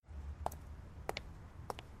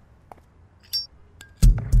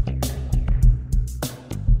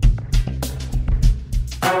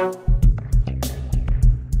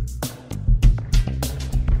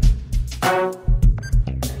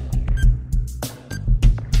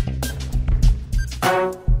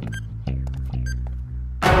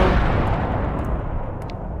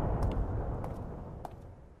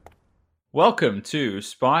Welcome to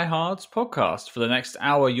Spy Hard's podcast. For the next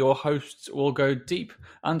hour, your hosts will go deep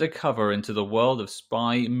undercover into the world of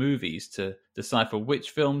spy movies to decipher which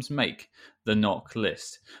films make the knock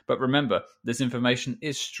list. But remember, this information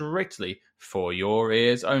is strictly for your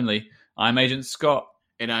ears only. I'm Agent Scott.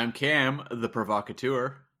 And I'm Cam, the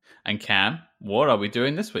provocateur. And Cam, what are we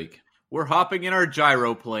doing this week? We're hopping in our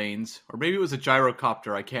gyroplanes, or maybe it was a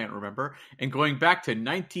gyrocopter, I can't remember, and going back to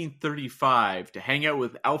 1935 to hang out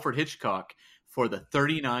with Alfred Hitchcock for the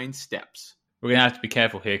 39 Steps. We're going to have to be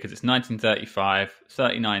careful here because it's 1935,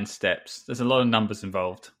 39 steps. There's a lot of numbers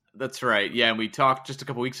involved. That's right, yeah, and we talked just a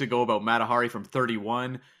couple weeks ago about Matahari from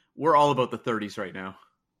 31. We're all about the 30s right now.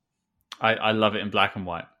 I love it in black and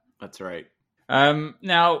white. That's right.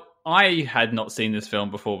 Now, I had not seen this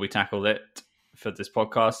film before we tackled it for this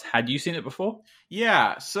podcast. Had you seen it before?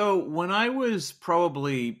 Yeah, so when I was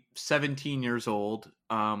probably 17 years old,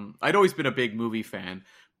 I'd always been a big movie fan,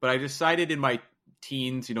 but I decided in my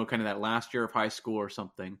teens, kind of that last year of high school or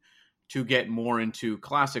something, to get more into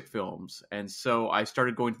classic films. And so I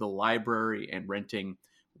started going to the library and renting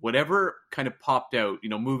whatever kind of popped out,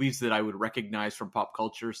 movies that I would recognize from pop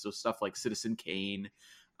culture. So stuff like Citizen Kane,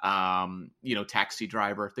 Taxi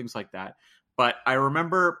Driver, things like that. But I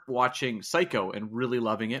remember watching Psycho and really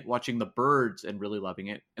loving it, watching The Birds and really loving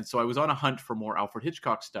it. And so I was on a hunt for more Alfred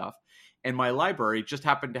Hitchcock stuff. And my library just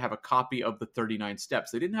happened to have a copy of the 39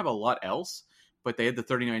 Steps. They didn't have a lot else, but they had the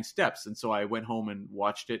 39 Steps. And so I went home and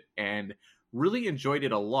watched it and really enjoyed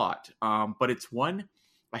it a lot. But it's one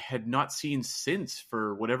I had not seen since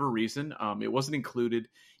for whatever reason. It wasn't included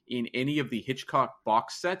in any of the Hitchcock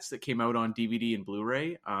box sets that came out on DVD and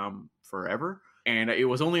Blu-ray forever. And it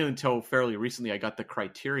was only until fairly recently I got the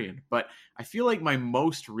Criterion. But I feel like my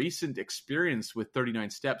most recent experience with 39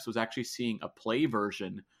 Steps was actually seeing a play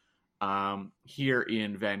version here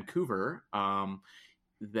in Vancouver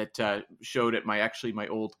that showed at my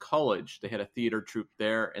old college. They had a theater troupe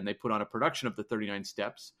there, and they put on a production of the 39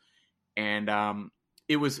 Steps. And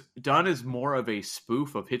it was done as more of a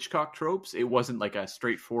spoof of Hitchcock tropes. It wasn't like a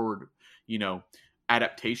straightforward,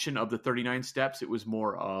 adaptation of the 39 Steps. It was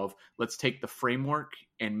more of, let's take the framework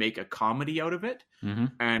and make a comedy out of it. Mm-hmm.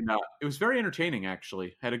 And it was very entertaining,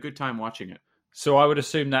 actually. Had a good time watching it. So I would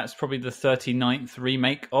assume that's probably the 39th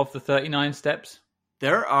remake of the 39 Steps?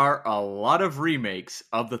 There are a lot of remakes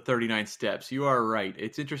of the 39 Steps. You are right.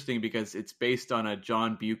 It's interesting because it's based on a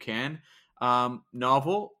John Buchan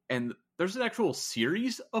novel, and there's an actual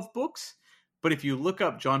series of books. But if you look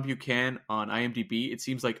up John Buchan on IMDb, it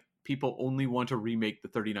seems like people only want to remake the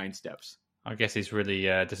 39 Steps. I guess he's really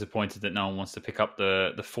disappointed that no one wants to pick up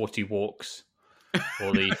the 40 walks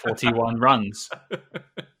or the 41 runs.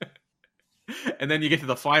 And then you get to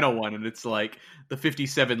the final one, and it's like the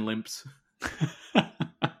 57 limps.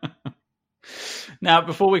 Now,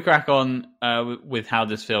 before we crack on with how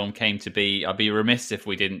this film came to be, I'd be remiss if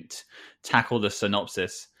we didn't tackle the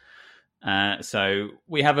synopsis. So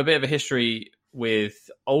we have a bit of a history with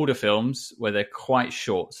older films where they're quite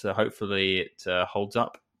short, so hopefully it holds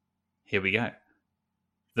up. Here we go.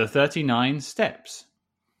 The 39 Steps.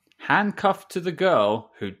 Handcuffed to the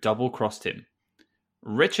girl who double-crossed him.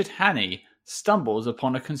 Richard Hannay stumbles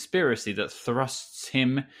upon a conspiracy that thrusts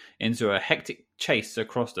him into a hectic chase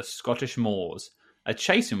across the Scottish moors, a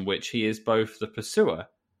chase in which he is both the pursuer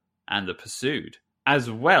and the pursued, as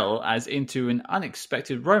well as into an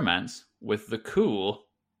unexpected romance with the cool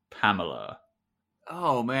Pamela.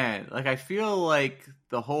 Oh, man. I feel like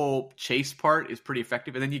the whole chase part is pretty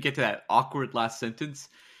effective. And then you get to that awkward last sentence,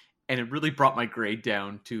 and it really brought my grade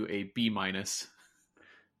down to a B-.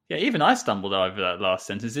 Yeah, even I stumbled over that last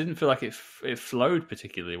sentence. It didn't feel like it flowed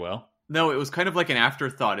particularly well. No, it was kind of like an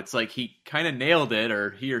afterthought. It's like he kind of nailed it,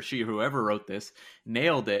 or he or she, whoever wrote this,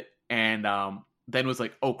 nailed it. And then was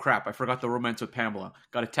like, oh, crap, I forgot the romance with Pamela.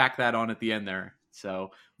 Got to tack that on at the end there.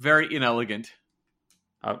 So, very inelegant.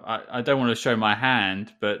 I don't want to show my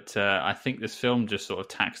hand, but I think this film just sort of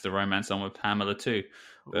tacks the romance on with Pamela too.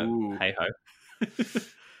 But hey-ho.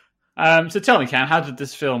 So tell me, Cam, how did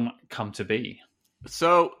this film come to be?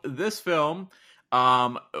 So this film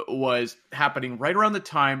was happening right around the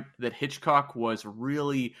time that Hitchcock was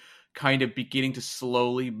really kind of beginning to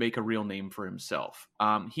slowly make a real name for himself.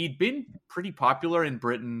 He'd been pretty popular in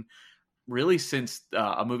Britain really since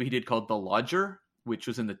a movie he did called The Lodger, which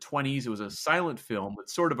was in the 1920s. It was a silent film with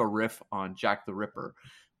sort of a riff on Jack the Ripper.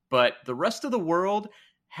 But the rest of the world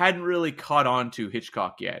hadn't really caught on to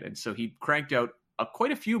Hitchcock yet. And so he cranked out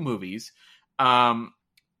quite a few movies.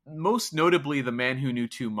 Most notably, The Man Who Knew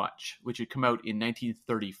Too Much, which had come out in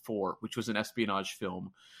 1934, which was an espionage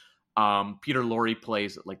film. Peter Lorre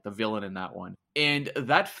plays like the villain in that one. And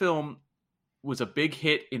that film was a big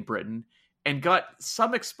hit in Britain. and got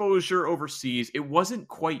some exposure overseas. It wasn't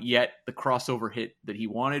quite yet the crossover hit that he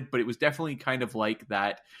wanted, but it was definitely kind of like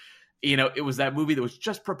that. It was that movie that was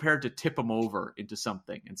just prepared to tip him over into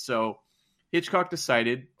something. And so Hitchcock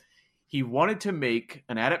decided he wanted to make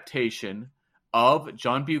an adaptation of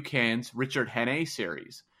John Buchan's Richard Hannay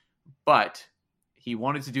series, but he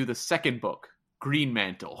wanted to do the second book, Green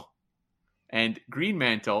Mantle. And Green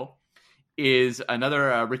Mantle is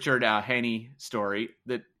another Richard Hannay story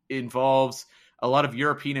that involves a lot of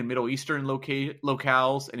European and Middle Eastern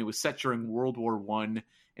locales, and it was set during World War I and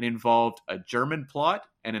involved a German plot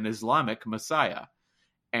and an Islamic messiah.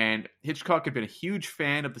 And Hitchcock had been a huge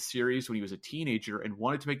fan of the series when he was a teenager and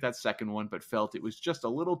wanted to make that second one, but felt it was just a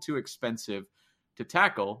little too expensive to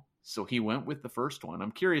tackle, so he went with the first one.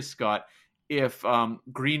 I'm curious, Scott, if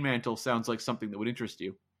Green Mantle sounds like something that would interest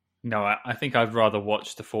you. No, I think I'd rather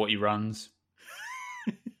watch the 40 runs.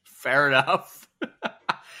 Fair enough.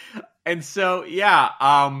 And so,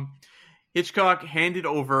 Hitchcock handed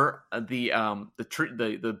over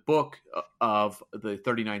the book of the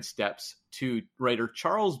 39 Steps to writer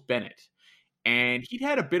Charles Bennett. And he'd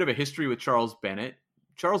had a bit of a history with Charles Bennett.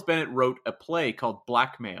 Charles Bennett wrote a play called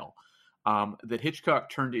Blackmail that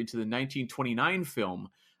Hitchcock turned into the 1929 film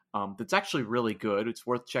that's actually really good. It's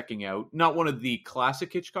worth checking out. Not one of the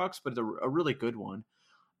classic Hitchcocks, but a really good one.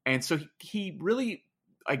 And so he really,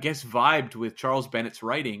 I guess, vibed with Charles Bennett's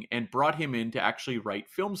writing and brought him in to actually write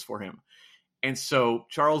films for him. And so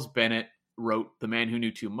Charles Bennett wrote The Man Who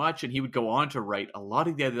Knew Too Much, and he would go on to write a lot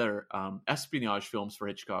of the other espionage films for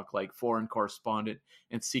Hitchcock, like Foreign Correspondent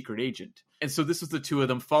and Secret Agent. And so this was the two of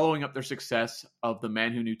them following up their success of The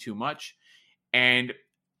Man Who Knew Too Much. And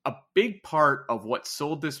a big part of what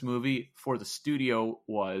sold this movie for the studio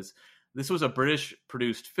was this was a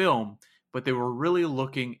British-produced film, but they were really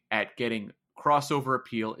looking at getting crossover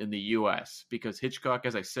appeal in the U.S. because Hitchcock,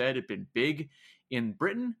 as I said, had been big in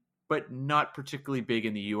Britain, but not particularly big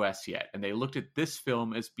in the U.S. yet. And they looked at this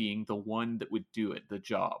film as being the one that would do it, the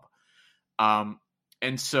job.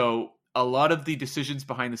 And so a lot of the decisions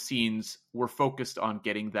behind the scenes were focused on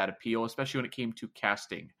getting that appeal, especially when it came to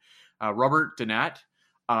casting. Robert Donat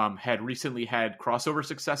had recently had crossover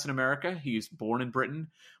success in America. He's born in Britain,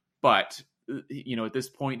 but at this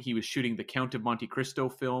point he was shooting the Count of Monte Cristo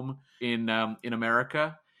film in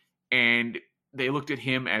America, and they looked at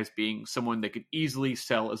him as being someone they could easily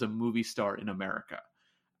sell as a movie star in America.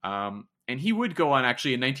 And he would go on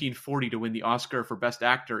actually in 1940 to win the Oscar for Best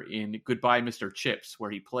Actor in Goodbye, Mr. Chips, where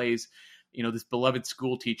he plays, this beloved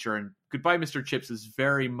school teacher. And Goodbye, Mr. Chips is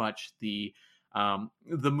very much the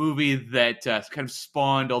movie that kind of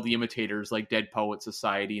spawned all the imitators like Dead Poets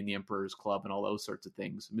Society and the Emperor's Club and all those sorts of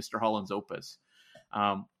things, Mr. Holland's Opus.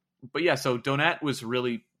 So Donat was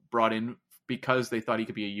really brought in because they thought he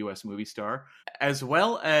could be a U.S. movie star, as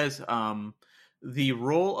well as the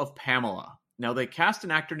role of Pamela. Now, they cast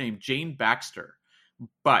an actor named Jane Baxter,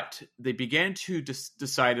 but they began to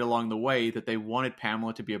decide along the way that they wanted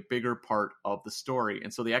Pamela to be a bigger part of the story.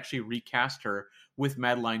 And so they actually recast her with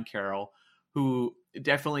Madeleine Carroll, who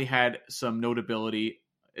definitely had some notability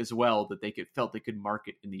as well that they felt they could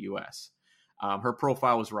market in the U.S. Her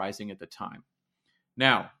profile was rising at the time.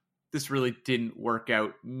 Now, this really didn't work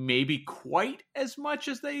out maybe quite as much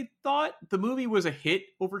as they thought. The movie was a hit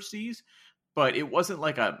overseas, but it wasn't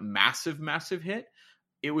like a massive, massive hit.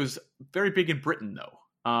 It was very big in Britain,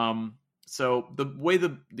 though. So the way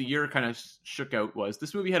the year kind of shook out was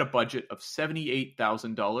this movie had a budget of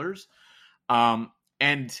 $78,000.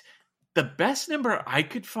 And the best number I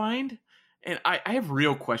could find, and I have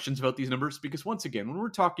real questions about these numbers, because once again, when we're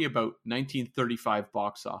talking about 1935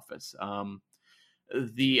 box office,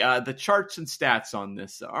 the charts and stats on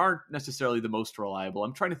this aren't necessarily the most reliable.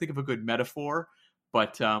 I'm trying to think of a good metaphor,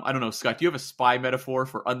 but I don't know, Scott, do you have a spy metaphor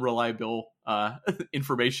for unreliable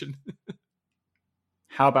information?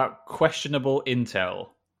 How about questionable intel?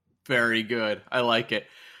 Very good. I like it.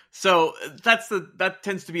 So that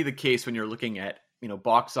tends to be the case when you're looking at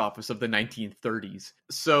box office of the 1930s.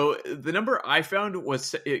 So the number I found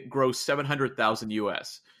was it grossed 700,000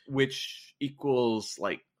 US, which equals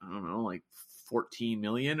like 14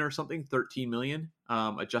 million or something, 13 million,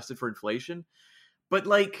 adjusted for inflation. But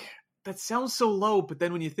that sounds so low. But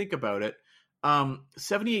then when you think about it,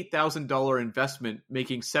 $78,000 investment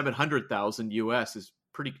making 700,000 US is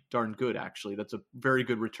pretty darn good, actually. That's a very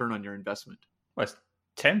good return on your investment. Well, it's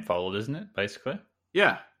tenfold, isn't it, basically?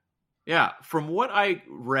 Yeah. Yeah. From what I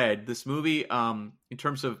read, this movie, in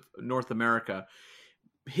terms of North America,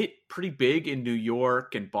 hit pretty big in New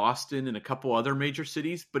York and Boston and a couple other major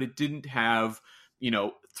cities, but it didn't have,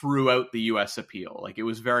 throughout the US appeal. Like, it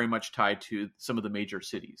was very much tied to some of the major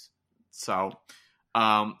cities. So,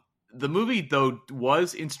 The movie, though,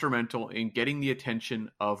 was instrumental in getting the attention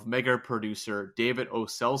of mega producer David O.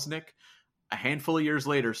 Selznick. A handful of years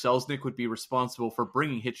later, Selznick would be responsible for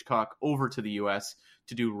bringing Hitchcock over to the U.S.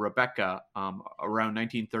 to do Rebecca around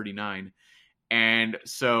 1939. And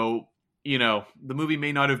so, the movie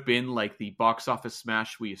may not have been like the box office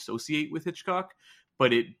smash we associate with Hitchcock,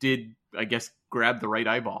 but it did, I guess, grab the right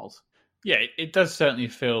eyeballs. Yeah, it does certainly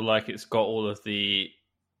feel like it's got all of the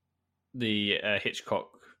Hitchcock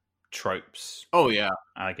tropes. Oh, yeah.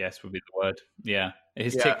 I guess would be the word. Yeah.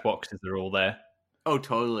 His Yeah. tick boxes are all there. Oh,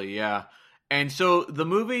 totally, yeah. And so the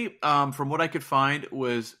movie, from what I could find,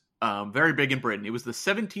 was very big in Britain. It was the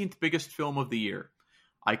 17th biggest film of the year.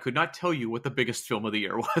 I could not tell you what the biggest film of the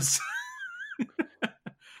year was.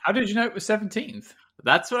 How did you know it was 17th?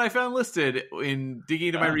 That's what I found listed in digging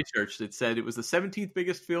into my research. It said it was the 17th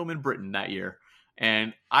biggest film in Britain that year.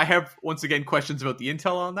 And I have, once again, questions about the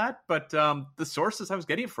intel on that, but the sources I was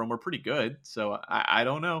getting it from were pretty good. So I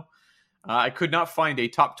don't know. I could not find a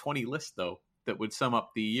top 20 list, though, that would sum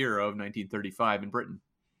up the year of 1935 in Britain.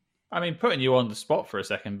 I mean, putting you on the spot for a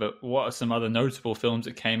second, but what are some other notable films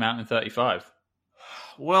that came out in 35?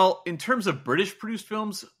 Well, in terms of British-produced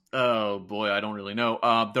films, oh boy, I don't really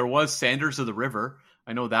know. There was Sanders of the River.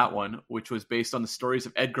 I know that one, which was based on the stories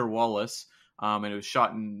of Edgar Wallace, and it was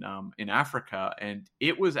shot in Africa. And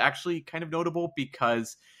it was actually kind of notable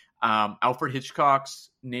because Alfred Hitchcock's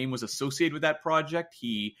name was associated with that project.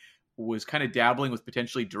 He was kind of dabbling with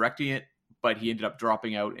potentially directing it, but he ended up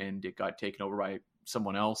dropping out, and it got taken over by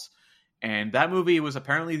someone else. And that movie was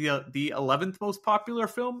apparently the 11th most popular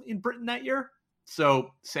film in Britain that year.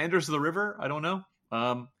 So Sanders of the River, I don't know.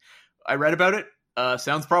 I read about it.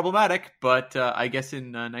 Sounds problematic, but I guess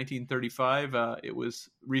in 1935, it was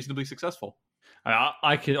reasonably successful.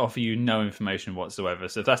 I could offer you no information whatsoever.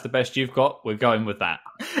 So if that's the best you've got, we're going with that.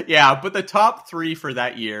 Yeah, but the top three for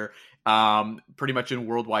that year, pretty much in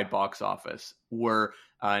worldwide box office, were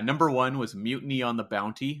number one was Mutiny on the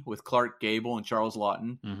Bounty with Clark Gable and Charles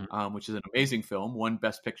Laughton, which is an amazing film, won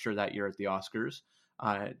Best Picture that year at the Oscars.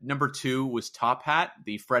 Number two was Top Hat,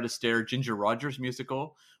 the Fred Astaire Ginger Rogers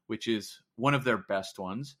musical, which is one of their best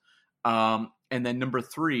ones. And then number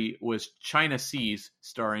three was China Seas,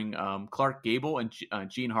 starring Clark Gable and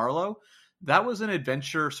Jean Harlow. That was an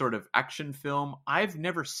adventure sort of action film. I've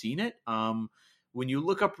never seen it. When you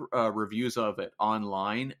look up reviews of it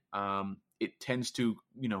online, it tends to,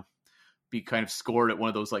 be kind of scored at one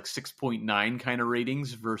of those like 6.9 kind of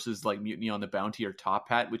ratings versus like Mutiny on the Bounty or Top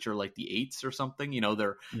Hat, which are like the 8s or something.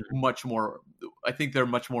 They're much more, I think they're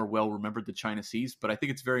much more well remembered than China Seas, but I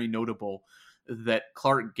think it's very notable that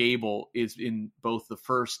Clark Gable is in both the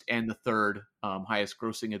first and the third highest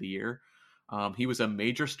grossing of the year. He was a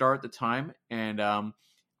major star at the time, and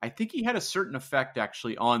I think he had a certain effect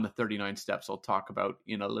actually on the 39 Steps I'll talk about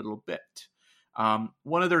in a little bit.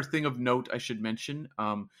 One other thing of note I should mention,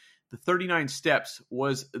 the 39 Steps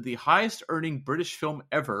was the highest earning British film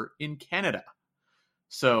ever in Canada.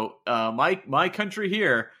 So my country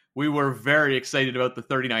here, we were very excited about the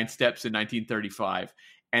 39 Steps in 1935.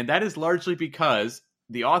 And that is largely because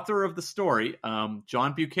the author of the story,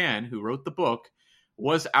 John Buchan, who wrote the book,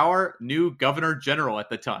 was our new Governor General at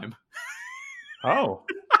the time. Oh.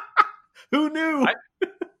 Who knew?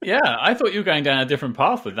 I thought you were going down a different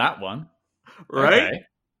path with that one. Right? Okay.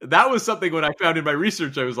 That was something when I found in my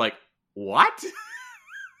research, I was like, what?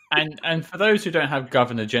 And for those who don't have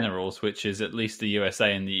governor generals, which is at least the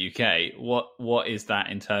USA and the UK, what is that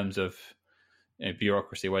in terms of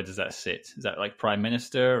bureaucracy? Where does that sit? Is that like prime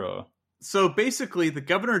minister or? So basically, the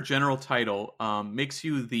governor general title makes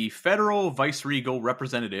you the federal viceregal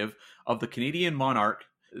representative of the Canadian monarch.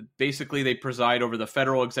 Basically, they preside over the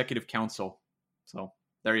Federal Executive Council. So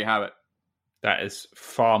there you have it. That is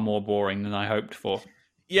far more boring than I hoped for.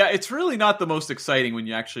 Yeah, it's really not the most exciting when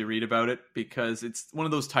you actually read about it, because it's one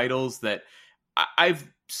of those titles that I've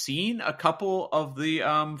seen a couple of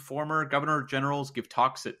the former governor generals give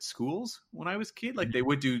talks at schools when I was a kid. Like they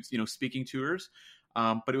would do, speaking tours.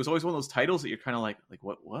 But it was always one of those titles that you're kind of like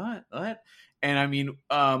what? And I mean,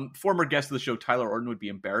 former guest of the show, Tyler Orton, would be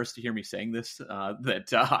embarrassed to hear me saying this,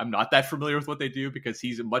 that I'm not that familiar with what they do, because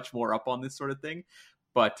he's much more up on this sort of thing.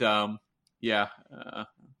 But there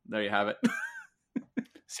you have it.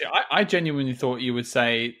 See, I genuinely thought you would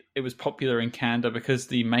say it was popular in Canada because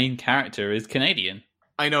the main character is Canadian.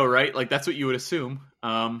 I know, right? Like, that's what you would assume.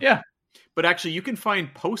 Yeah. But actually, you can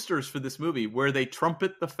find posters for this movie where they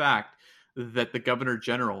trumpet the fact that the Governor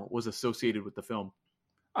General was associated with the film.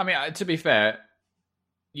 I mean, to be fair,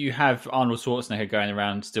 you have Arnold Schwarzenegger going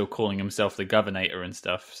around still calling himself the Governator and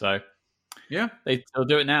stuff. So, yeah, they still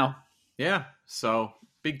do it now. Yeah. So,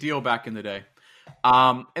 big deal back in the day.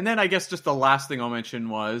 And then I guess just the last thing I'll mention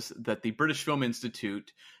was that the British Film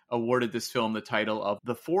Institute awarded this film the title of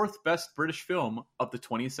the fourth best British film of the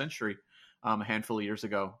 20th century a handful of years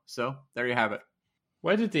ago. So there you have it.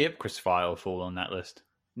 Where did the Ipcress File fall on that list?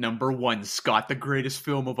 Number 1, Scott, the greatest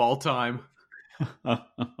film of all time.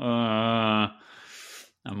 I'm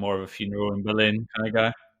more of a Funeral in Berlin kind of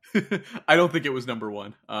guy. I don't think it was number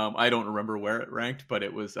 1. I don't remember where it ranked, but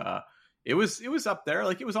it was up there.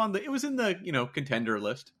 Like it was in the contender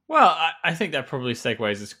list. Well, I think that probably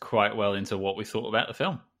segues us quite well into what we thought about the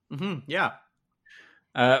film. Mm-hmm, yeah.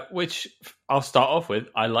 Which I'll start off with.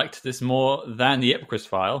 I liked this more than the Ipcress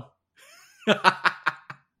File.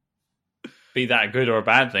 Be that a good or a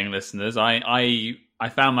bad thing, listeners. I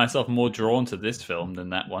found myself more drawn to this film than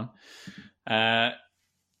that one.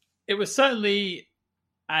 It was certainly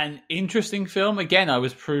an interesting film. Again, I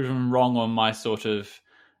was proven wrong on my sort of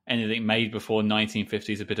anything made before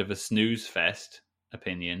 1950 is a bit of a snooze fest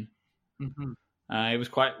opinion. Mm-hmm. It was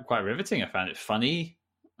quite riveting. I found it funny.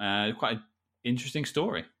 Quite an interesting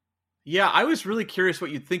story. Yeah, I was really curious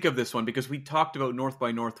what you'd think of this one because we talked about North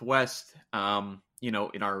by Northwest,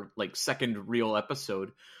 in our second real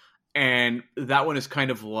episode, and that one is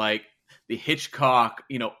kind of like the Hitchcock,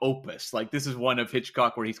 opus. Like this is one of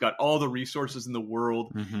Hitchcock where he's got all the resources in the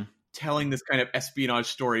world, telling this kind of espionage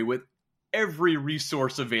story with every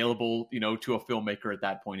resource available, to a filmmaker at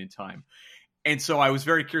that point in time. And so I was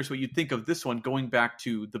very curious what you'd think of this one, going back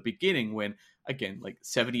to the beginning when, again,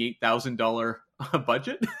 $78,000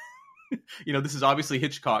 budget. This is obviously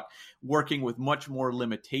Hitchcock working with much more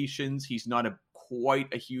limitations. He's not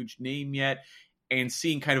quite a huge name yet, and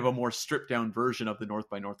seeing kind of a more stripped down version of the North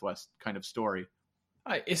by Northwest kind of story.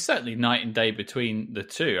 It's certainly night and day between the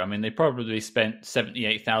two. I mean, they probably spent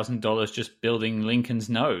 $78,000 just building Lincoln's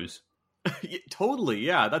nose. Totally,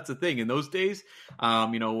 yeah, that's the thing. In those days,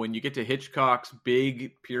 when you get to Hitchcock's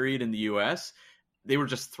big period in the U.S., they were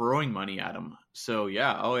just throwing money at him. So,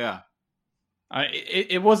 yeah, oh yeah.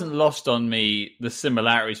 It wasn't lost on me, the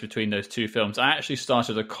similarities between those two films. I actually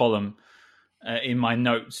started a column in my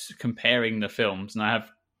notes comparing the films, and I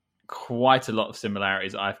have quite a lot of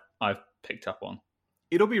similarities I've picked up on.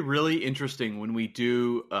 It'll be really interesting when we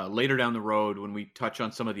do later down the road, when we touch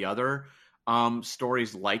on some of the other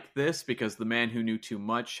stories like this, because The Man Who Knew Too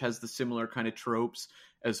Much has the similar kind of tropes,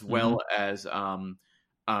 as well as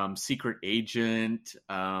Secret Agent,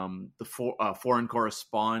 the Foreign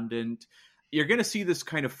Correspondent. You're going to see this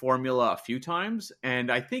kind of formula a few times,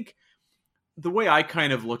 and I think the way I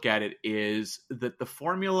kind of look at it is that the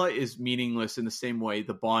formula is meaningless in the same way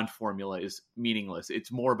the Bond formula is meaningless.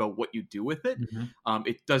 It's more about what you do with it.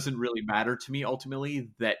 It doesn't really matter to me ultimately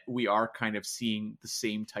that we are kind of seeing the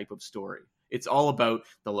same type of story. It's all about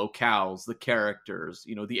the locales, the characters,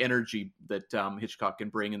 the energy that Hitchcock can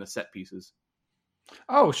bring in the set pieces.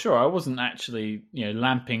 Oh, sure. I wasn't actually,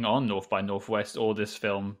 lamping on North by Northwest or this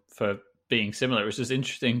film for being similar. It was just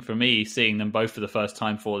interesting for me seeing them both for the first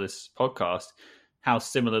time for this podcast, how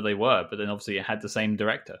similar they were, but then obviously it had the same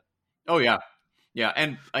director. Oh yeah. Yeah.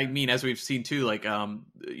 And I mean, as we've seen too,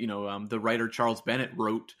 the writer Charles Bennett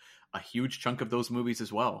wrote a huge chunk of those movies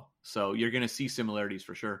as well. So you're going to see similarities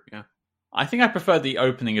for sure. Yeah. I think I prefer the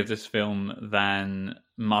opening of this film than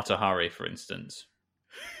Mata Hari, for instance.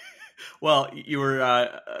 Well, you were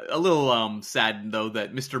a little saddened though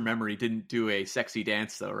that Mr. Memory didn't do a sexy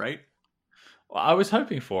dance though, right? Well, I was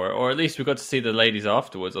hoping for it, or at least we got to see the ladies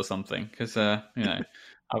afterwards or something, because, I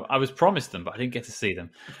was promised them, but I didn't get to see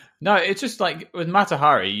them. No, it's just like with Mata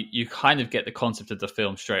Hari, you kind of get the concept of the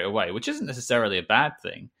film straight away, which isn't necessarily a bad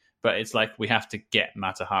thing, but it's like we have to get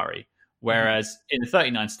Mata Hari. Whereas in the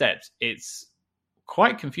 39 Steps, it's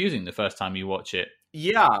quite confusing the first time you watch it.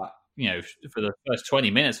 Yeah. For the first 20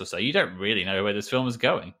 minutes or so, you don't really know where this film is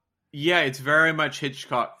going. Yeah, it's very much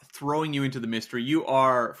Hitchcock throwing you into the mystery. You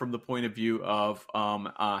are, from the point of view of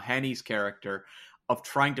Hanny's character, of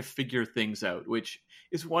trying to figure things out, which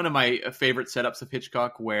is one of my favorite setups of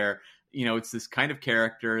Hitchcock, where, it's this kind of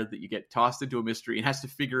character that you get tossed into a mystery and has to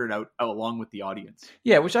figure it out along with the audience.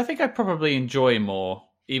 Yeah, which I think I probably enjoy more,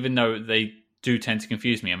 even though they do tend to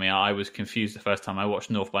confuse me. I mean, I was confused the first time I watched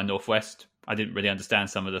North by Northwest. I didn't really understand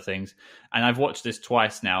some of the things. And I've watched this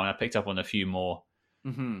twice now, and I picked up on a few more.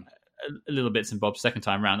 A little bits and bobs second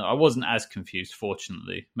time around. I wasn't as confused,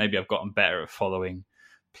 fortunately. Maybe I've gotten better at following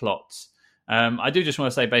plots. I do just want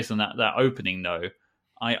to say, based on that opening, though,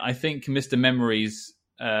 I think Mr. Memory's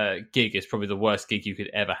gig is probably the worst gig you could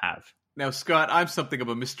ever have. Now, Scott, I'm something of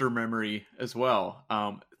a Mr. Memory as well.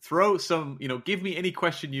 Throw some, give me any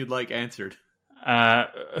question you'd like answered.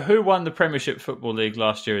 Who won the Premiership Football League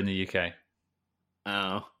last year in the UK?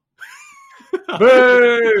 Oh.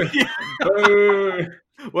 Boo! Boo!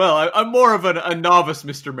 Well, I'm more of a novice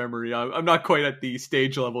Mr. Memory. I'm not quite at the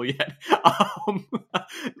stage level yet.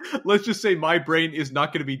 Let's just say my brain is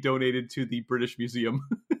not going to be donated to the British Museum.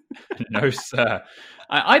 No, sir.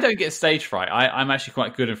 I don't get stage fright. I'm actually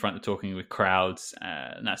quite good in front of talking with crowds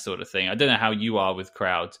and that sort of thing. I don't know how you are with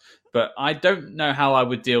crowds, but I don't know how I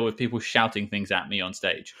would deal with people shouting things at me on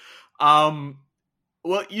stage.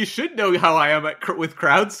 Well, you should know how I am with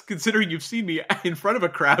crowds, considering you've seen me in front of a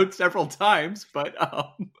crowd several times. But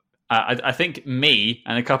I think me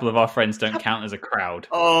and a couple of our friends don't count as a crowd.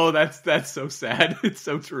 Oh, that's so sad. It's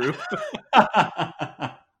so true.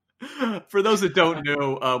 For those that don't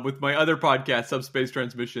know, with my other podcast, Subspace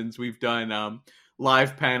Transmissions, we've done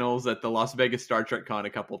live panels at the Las Vegas Star Trek Con a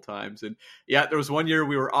couple times. And yeah, there was one year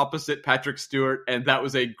we were opposite Patrick Stewart, and that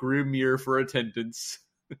was a grim year for attendance.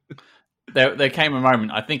 There came a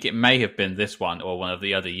moment, I think it may have been this one or one of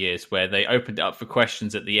the other years, where they opened it up for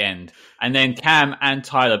questions at the end. And then Cam and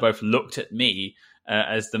Tyler both looked at me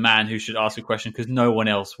as the man who should ask a question because no one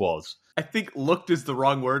else was. I think looked is the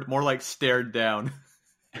wrong word, more like stared down.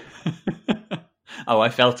 Oh, I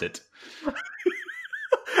felt it.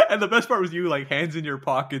 And the best part was you, like, hands in your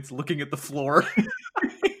pockets, looking at the floor.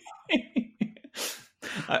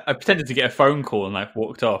 I pretended to get a phone call and I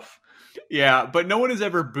walked off. Yeah, but no one has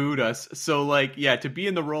ever booed us. So, like, yeah, to be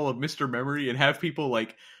in the role of Mr. Memory and have people,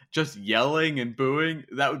 like, just yelling and booing,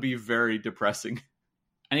 that would be very depressing.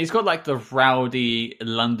 And he's got, like, the rowdy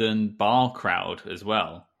London bar crowd as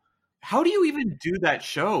well. How do you even do that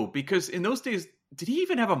show? Because in those days, did he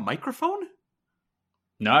even have a microphone?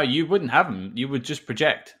 No, you wouldn't have them. You would just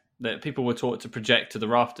project. That people were taught to project to the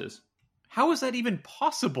rafters. How is that even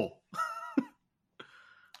possible?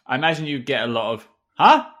 I imagine you get a lot of,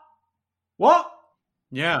 huh? What?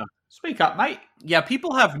 Yeah. Speak up, mate. Yeah,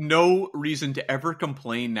 people have no reason to ever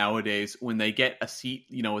complain nowadays when they get a seat,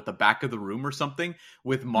 you know, at the back of the room or something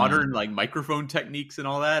with modern like microphone techniques and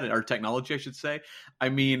all that, or technology, I should say. I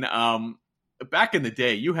mean, back in the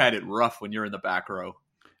day, you had it rough when you're in the back row.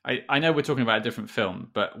 I know we're talking about a different film,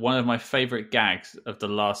 but one of my favorite gags of the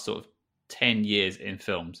last sort of 10 years in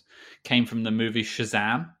films came from the movie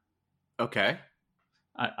Shazam. Okay.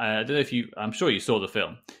 I don't know if I'm sure you saw the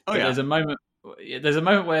film. Oh, yeah. There's a moment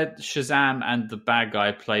where Shazam and the bad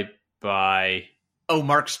guy played by... Oh,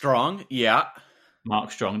 Mark Strong. Yeah.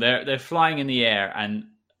 Mark Strong. They're flying in the air, and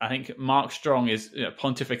I think Mark Strong is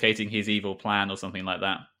pontificating his evil plan or something like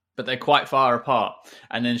that. But they're quite far apart.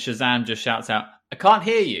 And then Shazam just shouts out, "I can't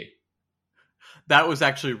hear you." That was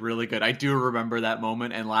actually really good. I do remember that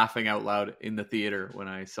moment and laughing out loud in the theater when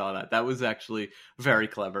I saw that. That was actually very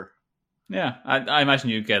clever. Yeah, I imagine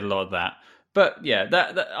you'd get a lot of that. But yeah,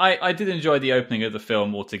 I did enjoy the opening of the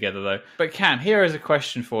film altogether, though. But Cam, here is a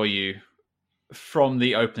question for you from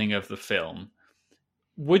the opening of the film.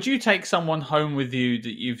 Would you take someone home with you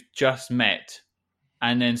that you've just met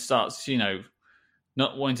and then starts,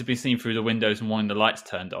 not wanting to be seen through the windows and wanting the lights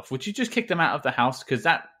turned off? Would you just kick them out of the house? Because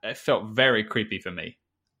that felt very creepy for me.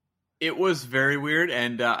 It was very weird,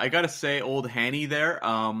 and I gotta say, old Hanny there,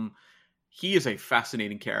 he is a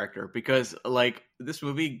fascinating character because, like, this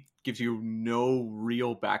movie gives you no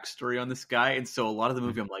real backstory on this guy, and so a lot of the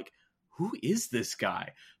movie I'm like, who is this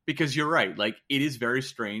guy? Because you're right, like, it is very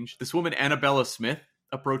strange. This woman, Annabella Smith,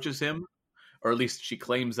 approaches him, or at least she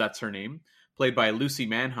claims that's her name, played by Lucy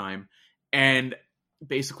Mannheim, and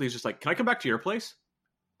basically is just like, can I come back to your place?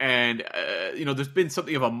 And, there's been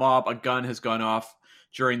something of a mob, a gun has gone off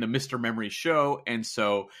during the Mr. Memory show, and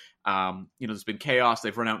so, there's been chaos,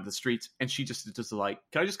 they've run out into the streets, and she just like,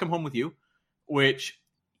 can I just come home with you? Which,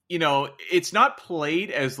 it's not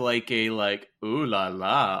played as like a, like, ooh la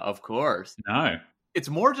la, of course. No. It's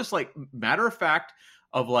more just like matter of fact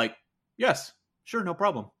of like, yes, sure, no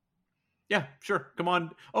problem. Yeah, sure. Come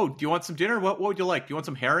on. Oh, do you want some dinner? What would you like? Do you want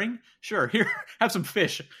some herring? Sure. Here, have some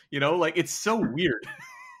fish. Like, it's so weird.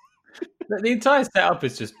 The entire setup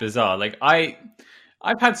is just bizarre. Like,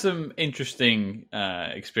 I've had some interesting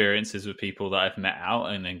experiences with people that I've met out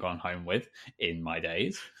and then gone home with in my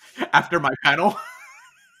days. After my panel.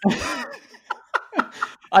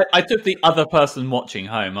 I took the other person watching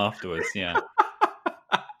home afterwards, yeah.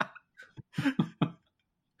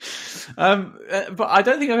 But I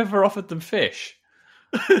don't think I've ever offered them fish.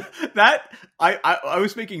 That I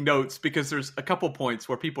was making notes because there's a couple points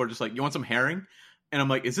where people are just like, you want some herring? And I'm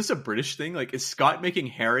like, is this a British thing? Like, is Scott making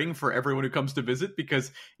herring for everyone who comes to visit? Because,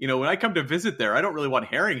 when I come to visit there, I don't really want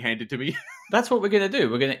herring handed to me. That's what we're going to do.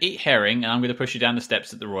 We're going to eat herring, and I'm going to push you down the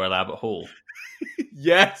steps at the Royal Albert Hall.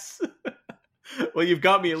 Yes. Well, you've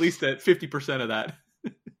got me at least at 50% of that.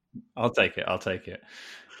 I'll take it.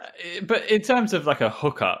 But in terms of like a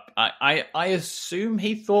hookup, I assume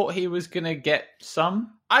he thought he was going to get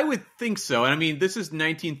some. I would think so. And I mean, this is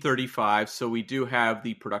 1935, so we do have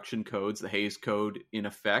the production codes, the Hays Code in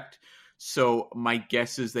effect. So my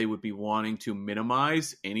guess is they would be wanting to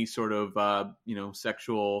minimize any sort of,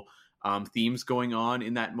 sexual themes going on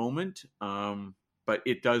in that moment. But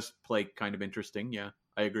it does play kind of interesting. Yeah,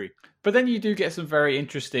 I agree. But then you do get some very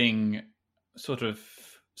interesting sort of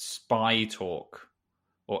spy talk,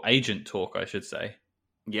 or agent talk, I should say.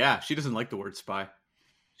 Yeah, she doesn't like the word spy.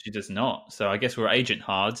 She does not. So I guess we're agent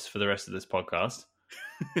hards for the rest of this podcast.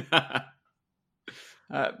 But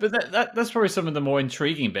that's probably some of the more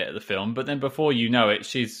intriguing bit of the film. But then before you know it,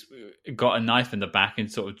 she's got a knife in the back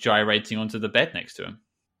and sort of gyrating onto the bed next to him.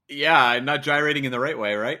 Yeah, not gyrating in the right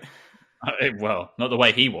way, right? Well, not the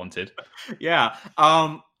way he wanted. Yeah.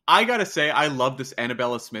 I gotta say, I love this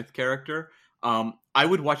Annabella Smith character. I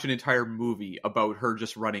would watch an entire movie about her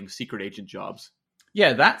just running secret agent jobs.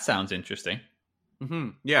 Yeah, that sounds interesting. Mm-hmm.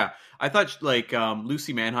 Yeah, I thought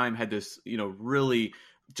Lucy Mannheim had this, really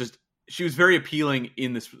just, she was very appealing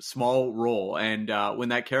in this small role. And when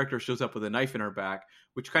that character shows up with a knife in her back,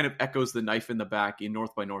 which kind of echoes the knife in the back in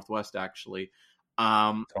North by Northwest, actually. It's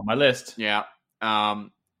on my list. Yeah.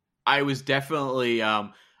 I was definitely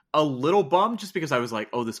a little bummed just because I was like,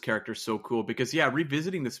 oh, this character's so cool. Because, yeah,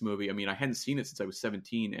 revisiting this movie, I mean, I hadn't seen it since I was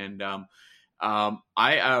 17. And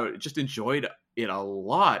I just enjoyed it a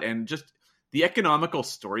lot. And just the economical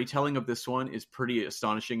storytelling of this one is pretty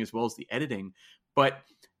astonishing, as well as the editing. But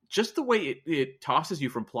just the way it tosses you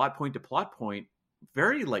from plot point to plot point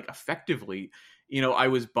very, effectively. I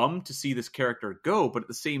was bummed to see this character go. But at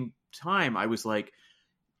the same time, I was like,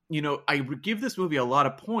 I would give this movie a lot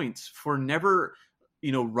of points for never,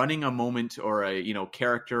 running a moment or a,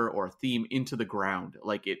 character or a theme into the ground.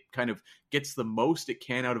 Like, it kind of gets the most it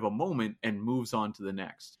can out of a moment and moves on to the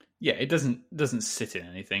next. Yeah, it doesn't sit in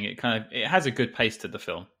anything. It has a good pace to the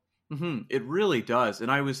film. Mm-hmm. It really does.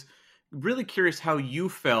 And I was really curious how you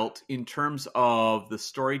felt in terms of the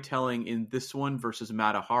storytelling in this one versus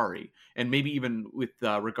Mata Hari, and maybe even with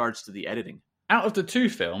regards to the editing. Out of the two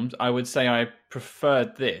films, I would say I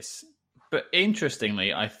preferred this. But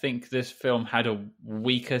interestingly, I think this film had a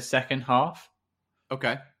weaker second half.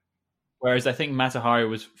 Okay. Whereas I think Mata Hari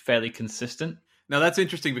was fairly consistent. Now that's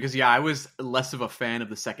interesting because, yeah, I was less of a fan of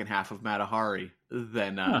the second half of Mata Hari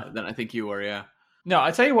than I think you were, yeah. No,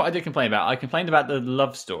 I tell you what I did complain about. I complained about the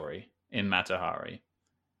love story in Mata Hari.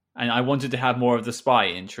 And I wanted to have more of the spy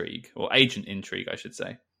intrigue, or agent intrigue, I should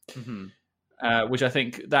say. Mm-hmm. Which I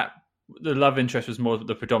think that the love interest was more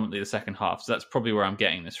predominantly the second half. So that's probably where I'm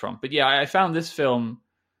getting this from. But yeah, I found this film,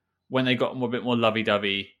 when they got a bit more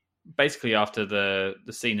lovey-dovey, basically after the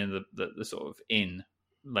scene in the sort of inn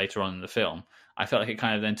later on in the film, I felt like it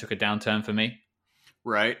kind of then took a downturn for me.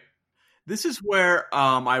 Right. This is where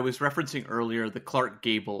I was referencing earlier the Clark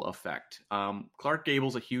Gable effect. Clark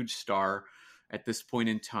Gable's a huge star at this point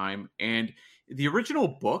in time. And the original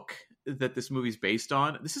book that this movie's based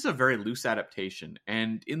on, this is a very loose adaptation.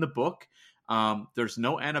 And in the book, there's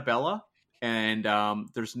no Annabella and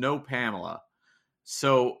there's no Pamela.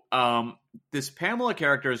 So this Pamela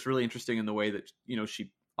character is really interesting in the way that,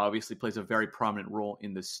 she obviously plays a very prominent role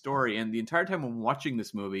in this story. And the entire time I'm watching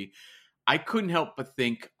this movie, I couldn't help but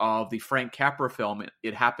think of the Frank Capra film,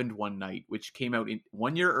 It Happened One Night, which came out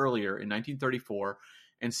 1 year earlier in 1934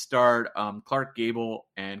 and starred Clark Gable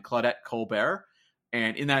and Claudette Colbert.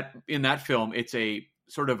 And in that film, it's a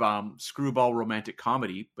sort of screwball romantic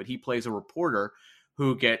comedy, but he plays a reporter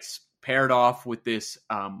who gets paired off with this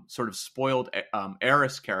sort of spoiled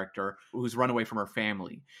heiress character who's run away from her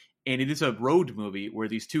family. And it is a road movie where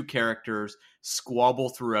these two characters squabble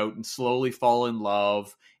throughout and slowly fall in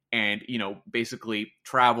love and, basically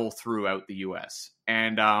travel throughout the U.S.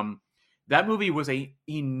 And that movie was an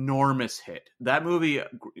enormous hit. That movie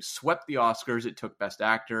swept the Oscars. It took Best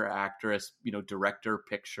Actor, Actress, Director,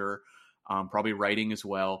 Picture, probably writing as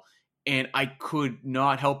well. And I could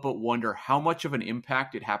not help but wonder how much of an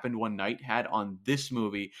impact It Happened One Night had on this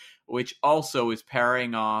movie, which also is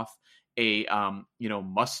pairing off a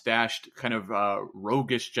mustached kind of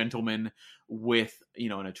roguish gentleman with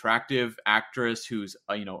an attractive actress who's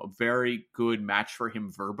a very good match for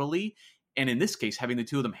him verbally, and in this case having the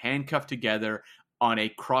two of them handcuffed together on a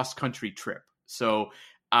cross-country trip. So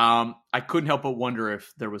I couldn't help but wonder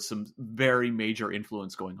if there was some very major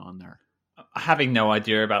influence going on there. Having no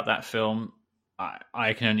idea about that film,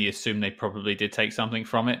 I can only assume they probably did take something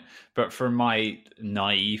from it. But from my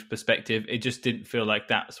naive perspective, it just didn't feel like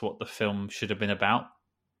that's what the film should have been about.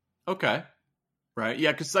 Okay. Right.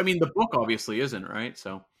 Yeah, because, the book obviously isn't, right?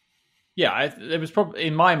 So. Yeah, there was probably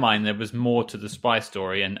in my mind there was more to the spy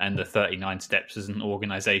story and the 39 Steps as an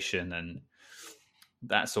organization and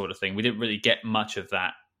that sort of thing. We didn't really get much of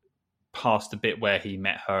that past the bit where he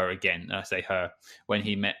met her again. I say her when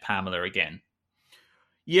he met Pamela again.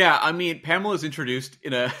 Yeah, I mean, Pamela's introduced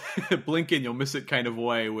in a blink and you'll miss it kind of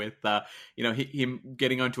way with, him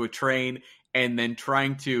getting onto a train and then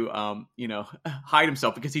trying to, hide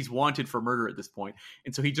himself because he's wanted for murder at this point.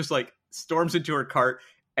 And so he just like storms into her cart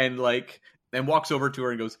and walks over to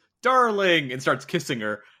her and goes, "Darling," and starts kissing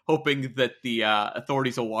her, hoping that the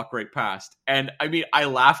authorities will walk right past. And I mean, I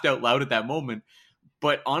laughed out loud at that moment.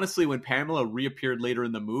 But honestly, when Pamela reappeared later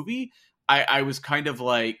in the movie, I was kind of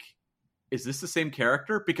like, is this the same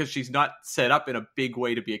character? Because she's not set up in a big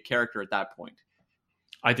way to be a character at that point.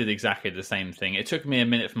 I did exactly the same thing. It took me a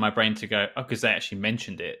minute for my brain to go, oh, because they actually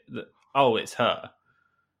mentioned it. Oh, it's her.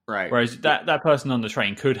 Right. Whereas that person on the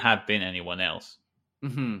train could have been anyone else.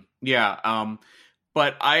 Mm-hmm. Yeah.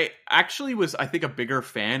 But I actually was, I think, a bigger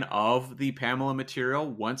fan of the Pamela material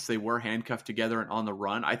once they were handcuffed together and on the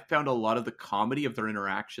run. I found a lot of the comedy of their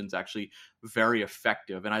interactions actually very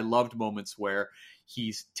effective. And I loved moments where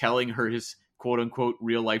he's telling her his quote unquote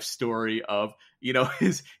real life story of,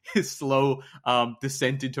 his slow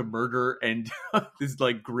descent into murder and this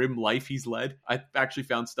like grim life he's led. I actually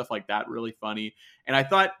found stuff like that really funny. And I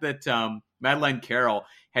thought that Madeleine Carroll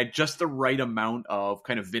had just the right amount of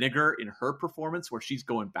kind of vinegar in her performance where she's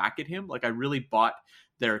going back at him. Like I really bought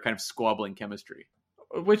their kind of squabbling chemistry.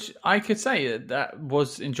 Which I could say that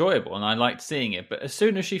was enjoyable and I liked seeing it. But as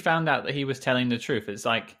soon as she found out that he was telling the truth, it's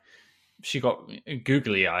like she got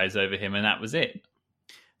googly eyes over him and that was it.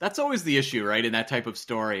 That's always the issue, right? In that type of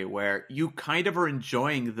story where you kind of are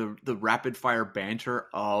enjoying the rapid fire banter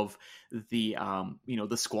of the,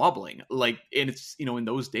 the squabbling. Like, and it's, in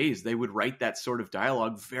those days, they would write that sort of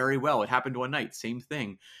dialogue very well. It happened one night, same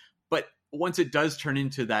thing. But once it does turn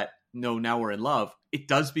into that, no, now we're in love, it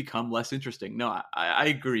does become less interesting. No, I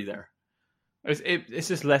agree there. It's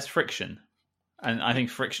just less friction. And I think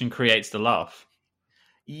friction creates the laugh.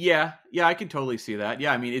 Yeah, I can totally see that.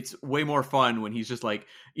 Yeah, I mean, it's way more fun when he's just like,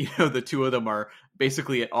 the two of them are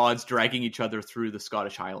basically at odds dragging each other through the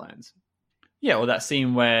Scottish Highlands. Yeah, well, that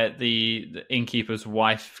scene where the innkeeper's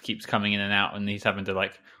wife keeps coming in and out and he's having to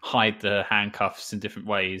like hide the handcuffs in different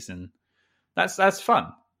ways, and that's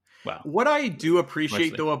fun. Well, what I do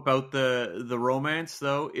appreciate mostly, though about the romance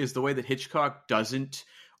though is the way that Hitchcock doesn't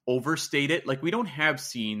overstate it. Like we don't have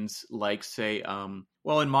scenes like say in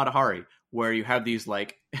Mata Hari where you have these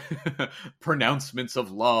like pronouncements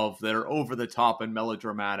of love that are over the top and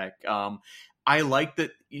melodramatic. I like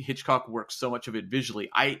that Hitchcock works so much of it visually.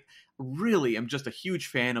 I really am just a huge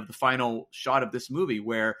fan of the final shot of this movie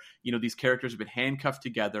where, these characters have been handcuffed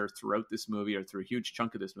together throughout this movie or through a huge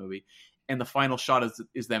chunk of this movie. And the final shot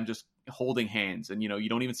is them just holding hands. And, you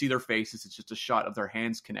don't even see their faces. It's just a shot of their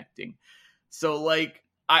hands connecting. So like,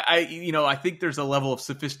 I think there's a level of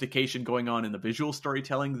sophistication going on in the visual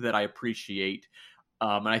storytelling that I appreciate.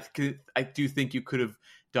 And I do think you could have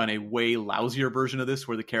done a way lousier version of this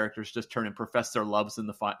where the characters just turn and profess their loves in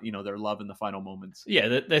their love in the final moments.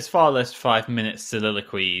 Yeah, there's far less 5-minute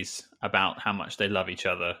soliloquies about how much they love each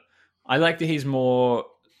other. I like that he's more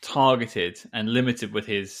targeted and limited with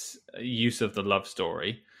his use of the love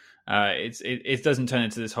story. It doesn't turn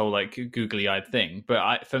into this whole like googly-eyed thing,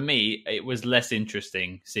 but for me it was less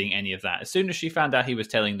interesting seeing any of that. As soon as she found out he was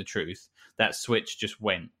telling the truth, that switch just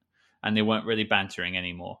went and they weren't really bantering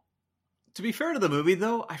anymore. To be fair to the movie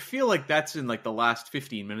though, I feel like that's in like the last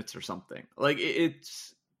 15 minutes or something. Like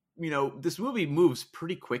it's this movie moves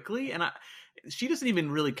pretty quickly and she doesn't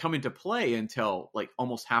even really come into play until like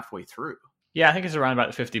almost halfway through. Yeah, I think it's around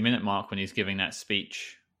about the 50-minute mark when he's giving that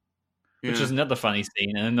speech. Which is another funny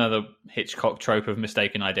scene and another Hitchcock trope of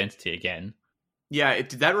mistaken identity again. Yeah,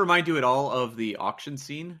 did that remind you at all of the auction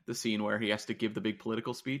scene? The scene where he has to give the big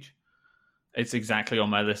political speech? It's exactly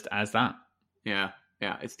on my list as that. Yeah,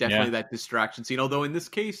 it's definitely that distraction scene. Although in this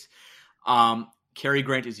case, Cary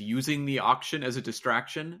Grant is using the auction as a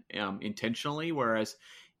distraction intentionally, whereas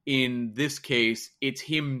in this case, it's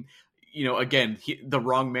him... again, the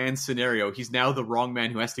wrong man scenario. He's now the wrong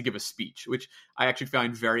man who has to give a speech, which I actually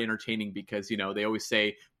find very entertaining because, they always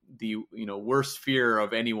say the, worst fear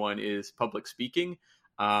of anyone is public speaking.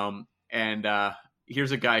 And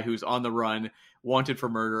here's a guy who's on the run, wanted for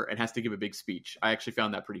murder, and has to give a big speech. I actually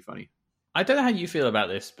found that pretty funny. I don't know how you feel about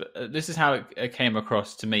this, but this is how it came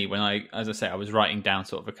across to me when as I say, I was writing down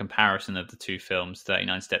sort of a comparison of the two films,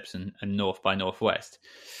 39 Steps and North by Northwest.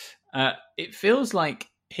 It feels like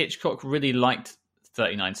Hitchcock really liked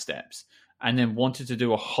 39 Steps and then wanted to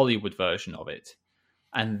do a Hollywood version of it.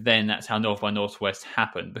 and then that's how North by Northwest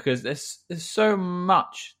happened, because there's so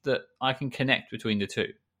much that I can connect between the two.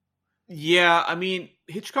 Yeah, I mean,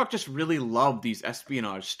 Hitchcock just really loved these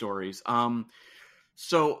espionage stories.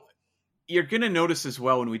 So you're going to notice as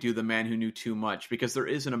well when we do The Man Who Knew Too Much, because there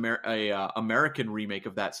is an American remake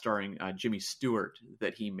of that starring Jimmy Stewart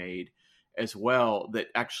that he made as well, that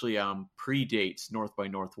actually predates North by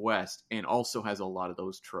Northwest and also has a lot of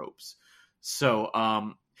those tropes. So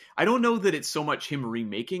I don't know that it's so much him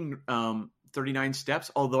remaking 39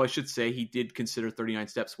 Steps, although I should say he did consider 39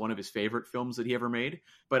 Steps one of his favorite films that he ever made.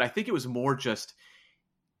 But I think it was more just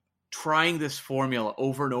trying this formula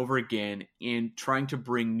over and over again and trying to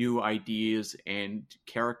bring new ideas and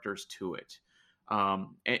characters to it.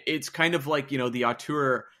 It's kind of like, the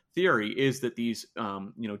auteur theory is that these,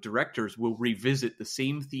 directors will revisit the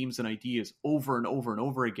same themes and ideas over and over and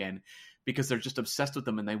over again because they're just obsessed with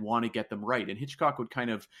them and they want to get them right. And Hitchcock would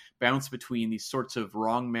kind of bounce between these sorts of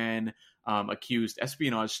wrong man accused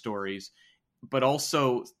espionage stories, but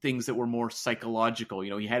also things that were more psychological.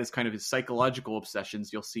 He had his psychological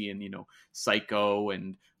obsessions you'll see in, Psycho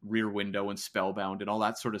and Rear Window and Spellbound and all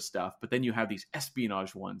that sort of stuff. But then you have these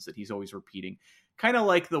espionage ones that he's always repeating, kind of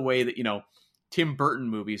like the way that, Tim Burton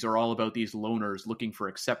movies are all about these loners looking for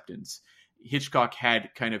acceptance. Hitchcock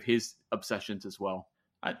had kind of his obsessions as well.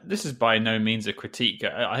 This is by no means a critique.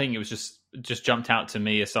 I think it was just jumped out to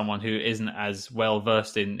me as someone who isn't as well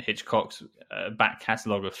versed in Hitchcock's back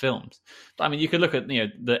catalogue of films. But, I mean, you could look at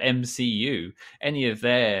the MCU. Any of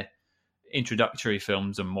their introductory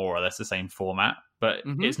films are more or less the same format, but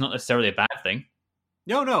it's not necessarily a bad thing.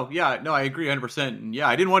 No, I agree 100%. And yeah,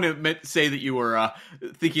 I didn't want to say that you were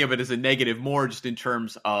thinking of it as a negative, more just in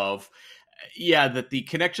terms of, that the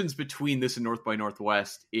connections between this and North by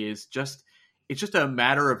Northwest is just, it's just a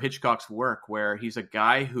matter of Hitchcock's work, where he's a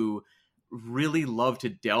guy who really loved to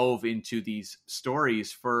delve into these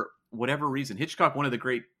stories for whatever reason. Hitchcock, one of the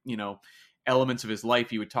great, elements of his life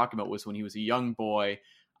he would talk about was when he was a young boy,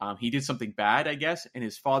 he did something bad, I guess, and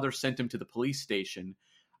his father sent him to the police station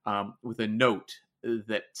with a note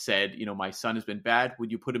that said, my son has been bad.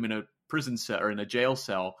 Would you put him in a prison cell or in a jail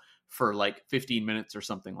cell for like 15 minutes or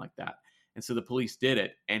something like that? And so the police did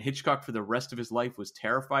it. And Hitchcock, for the rest of his life, was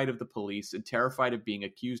terrified of the police and terrified of being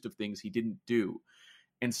accused of things he didn't do.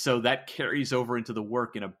 And so that carries over into the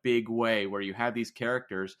work in a big way, where you have these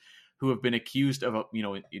characters who have been accused of,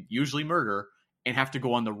 usually murder, and have to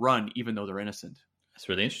go on the run, even though they're innocent. That's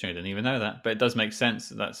really interesting. I didn't even know that. But it does make sense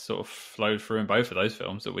that that's sort of flowed through in both of those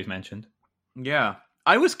films that we've mentioned. Yeah.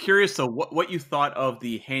 I was curious, though, what you thought of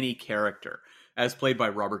the Henny character as played by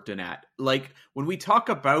Robert Donat. Like, when we talk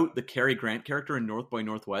about the Cary Grant character in North by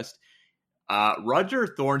Northwest, Roger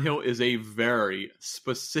Thornhill is a very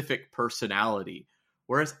specific personality,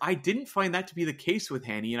 whereas I didn't find that to be the case with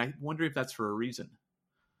Henny, and I wonder if that's for a reason.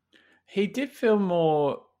 He did feel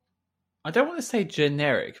more, I don't want to say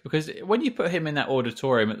generic, because when you put him in that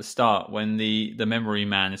auditorium at the start, when the memory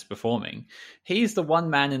man is performing, he's the one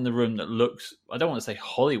man in the room that looks, I don't want to say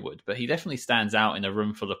Hollywood, but he definitely stands out in a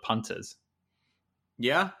room full of punters.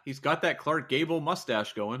 Yeah, he's got that Clark Gable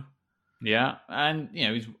mustache going. Yeah, and,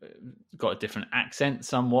 he's got a different accent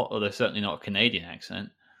somewhat, although certainly not a Canadian accent.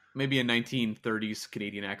 Maybe a 1930s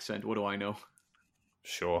Canadian accent, what do I know?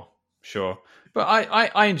 Sure. But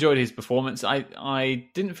I enjoyed his performance. I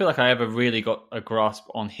didn't feel like I ever really got a grasp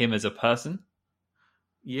on him as a person.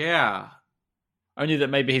 Yeah. Only that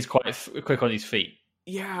maybe he's quite quick on his feet.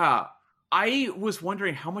 Yeah. I was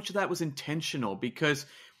wondering how much of that was intentional, because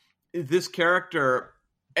this character,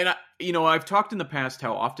 and I've talked in the past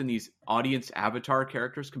how often these audience avatar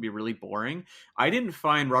characters can be really boring. I didn't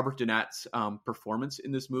find Robert Donat's performance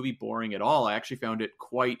in this movie boring at all. I actually found it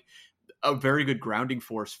quite a very good grounding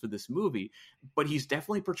force for this movie, but he's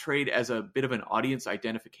definitely portrayed as a bit of an audience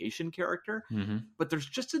identification character. Mm-hmm. But there's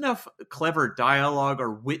just enough clever dialogue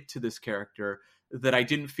or wit to this character that I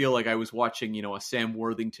didn't feel like I was watching, a Sam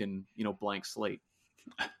Worthington, blank slate.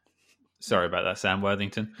 Sorry about that, Sam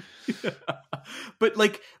Worthington. But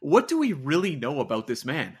what do we really know about this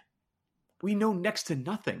man? We know next to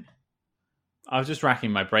nothing. I was just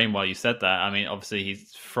racking my brain while you said that. I mean, obviously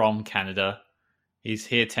he's from Canada. He's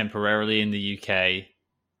here temporarily in the UK.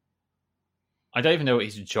 I don't even know what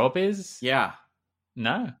his job is. Yeah.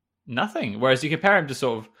 No, nothing. Whereas you compare him to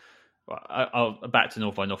sort of, I'll back to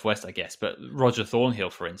North by Northwest, I guess, but Roger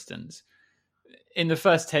Thornhill, for instance. In the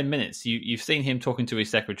first 10 minutes, you've seen him talking to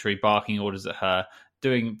his secretary, barking orders at her,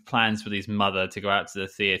 doing plans with his mother to go out to the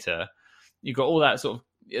theatre. You've got all that sort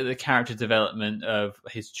of the character development of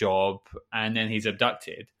his job, and then he's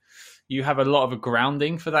abducted. you have a lot of a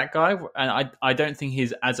grounding for that guy, and I don't think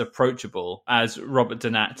he's as approachable as Robert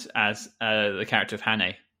Donat as the character of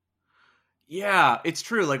Hannay. Yeah, it's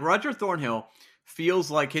true. Like Roger Thornhill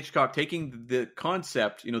feels like Hitchcock taking the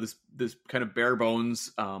concept, this kind of bare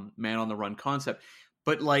bones man on the run concept,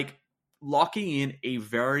 but like locking in a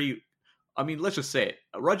very, I mean, let's just say it.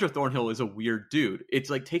 Roger Thornhill is a weird dude. It's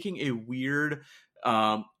like taking a weird,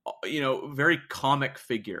 very comic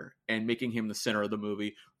figure and making him the center of the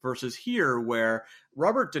movie versus here where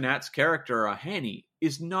Robert Donat's character, Hannay,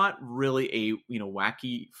 is not really a,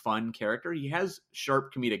 wacky, fun character. He has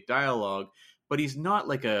sharp comedic dialogue, but he's not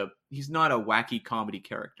a wacky comedy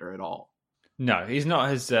character at all. No, he's not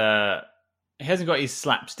his, he hasn't got his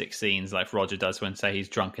slapstick scenes like Roger does when, say, he's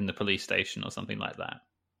drunk in the police station or something like that.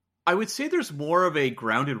 I would say there's more of a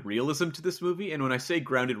grounded realism to this movie. And when I say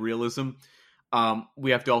grounded realism,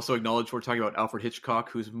 we have to also acknowledge we're talking about Alfred Hitchcock,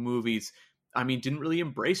 whose movies, didn't really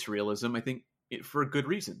embrace realism. I think for good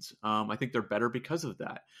reasons. I think they're better because of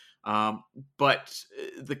that. But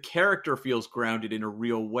the character feels grounded in a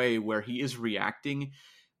real way where he is reacting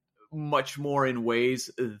much more in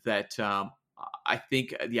ways that I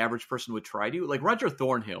think the average person would try to. Like Roger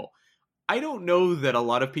Thornhill, I don't know that a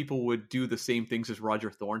lot of people would do the same things as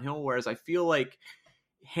Roger Thornhill, whereas I feel like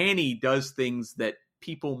Hannay does things that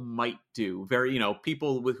people might do. Very,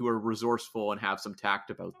 people who are resourceful and have some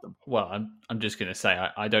tact about them. Well, I'm just going to say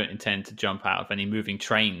I don't intend to jump out of any moving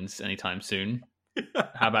trains anytime soon.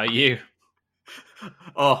 How about you?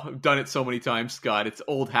 Oh, I've done it so many times, Scott. It's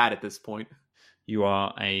old hat at this point. You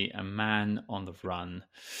are a man on the run.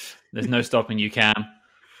 There's no stopping you, Cam.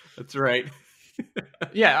 That's right.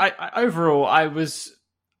 Yeah, overall,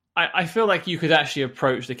 I feel like you could actually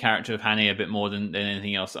approach the character of Hannay a bit more than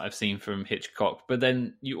anything else that I've seen from Hitchcock. But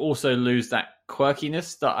then you also lose that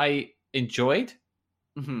quirkiness that I enjoyed.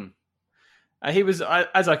 Mm-hmm. He was,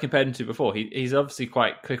 as I compared him to before, he's obviously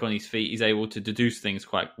quite quick on his feet. He's able to deduce things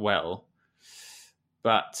quite well.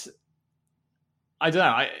 But I don't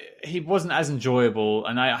know, he wasn't as enjoyable,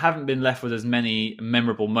 and I haven't been left with as many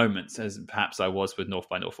memorable moments as perhaps I was with North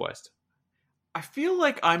by Northwest. I feel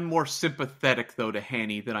like I'm more sympathetic, though, to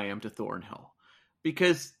Hannay than I am to Thornhill.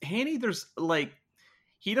 Because Hannay,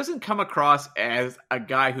 he doesn't come across as a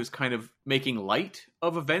guy who's kind of making light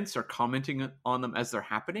of events or commenting on them as they're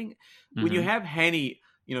happening. Mm-hmm. When you have Hannay,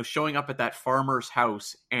 showing up at that farmer's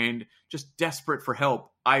house and just desperate for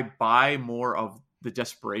help, I buy more of the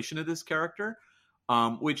desperation of this character,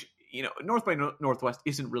 which, North by Northwest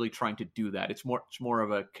isn't really trying to do that. It's more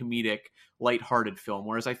of a comedic, lighthearted film.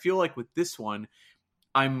 Whereas I feel like with this one,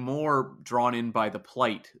 I'm more drawn in by the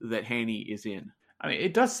plight that Hannay is in.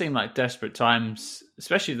 It does seem like desperate times,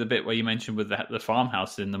 especially the bit where you mentioned with the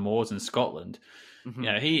farmhouse in the moors in Scotland.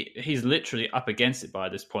 Mm-hmm. He's literally up against it by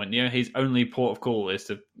this point. His only port of call is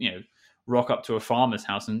to, rock up to a farmer's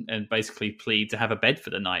house and basically plead to have a bed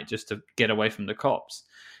for the night just to get away from the cops.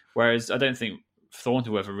 Whereas I don't think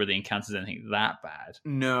Thornhill ever really encounters anything that bad.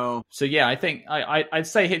 No. So yeah, I think I'd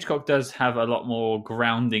say Hitchcock does have a lot more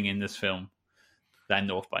grounding in this film than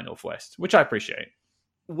North by Northwest, which I appreciate.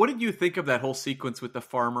 What did you think of that whole sequence with the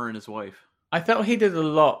farmer and his wife? I felt he did a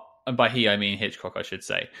lot, and by he I mean Hitchcock, I should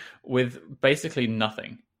say, with basically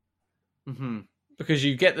nothing. Mm-hmm. Because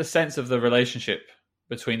you get the sense of the relationship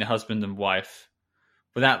between the husband and wife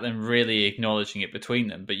without them really acknowledging it between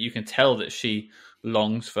them. But you can tell that she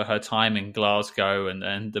longs for her time in Glasgow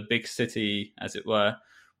and the big city, as it were,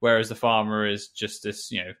 whereas the farmer is just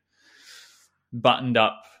this, buttoned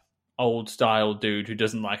up old style dude who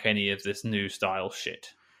doesn't like any of this new style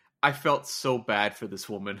shit. I felt so bad for this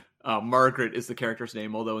woman. Margaret is the character's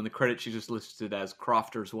name, although in the credits she's just listed as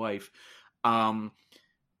Crofter's wife.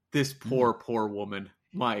 This poor woman.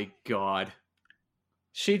 My God.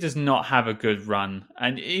 She does not have a good run.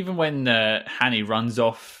 And even when Hannay runs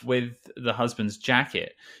off with the husband's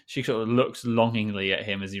jacket, she sort of looks longingly at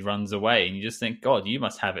him as he runs away. And you just think, God, you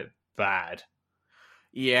must have it bad.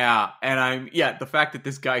 Yeah. And the fact that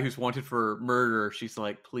this guy who's wanted for murder, she's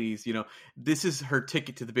like, please, this is her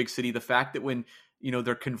ticket to the big city. The fact that when,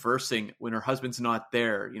 they're conversing, when her husband's not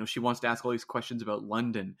there, she wants to ask all these questions about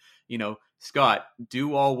London. Scott,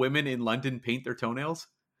 do all women in London paint their toenails?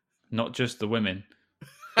 Not just the women.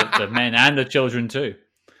 But the men and the children too.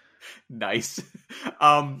 Nice.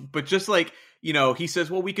 But just like, he says,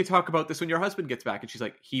 well, we could talk about this when your husband gets back. And she's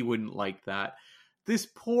like, he wouldn't like that. This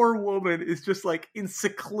poor woman is just like in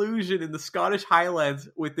seclusion in the Scottish Highlands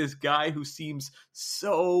with this guy who seems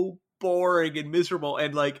so boring and miserable.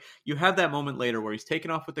 And like, you have that moment later where he's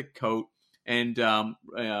taken off with the coat and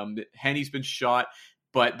Hannay's been shot,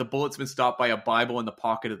 but the bullet's been stopped by a Bible in the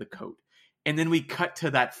pocket of the coat. And then we cut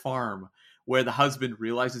to that farm where the husband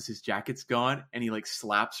realizes his jacket's gone and he like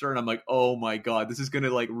slaps her, and I'm like, oh my god, this is gonna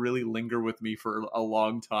like really linger with me for a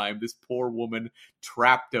long time. This poor woman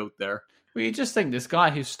trapped out there. Well, you just think this guy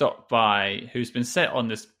who stopped by, who's been set on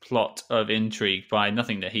this plot of intrigue by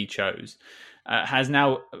nothing that he chose, has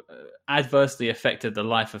now adversely affected the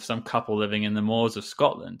life of some couple living in the moors of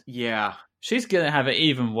Scotland. Yeah. She's going to have it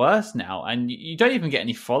even worse now, and you don't even get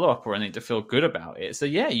any follow-up or anything to feel good about it. So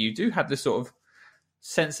yeah, you do have this sort of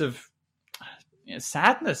sense of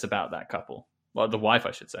sadness about that couple. Well, the wife,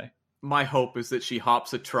 I should say. My hope is that she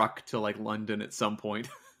hops a truck to like London at some point.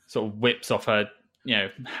 Sort of whips off her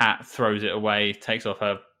hat, throws it away, takes off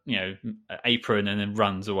her apron, and then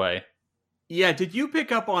runs away. Yeah, did you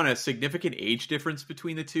pick up on a significant age difference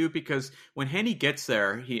between the two? Because when Henny gets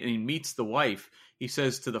there, he meets the wife, he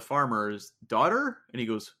says to the farmer's daughter, and he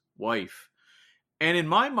goes, wife. And in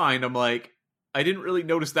my mind, I'm like, I didn't really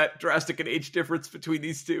notice that drastic an age difference between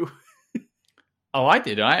these two. Oh, I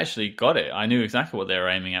did. I actually got it. I knew exactly what they were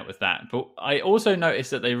aiming at with that. But I also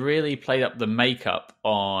noticed that they really played up the makeup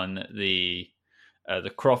on the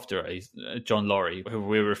crofter, John Laurie, who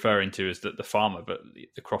we're referring to as the farmer, but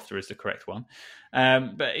the crofter is the correct one.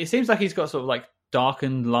 But it seems like he's got sort of like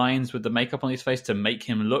darkened lines with the makeup on his face to make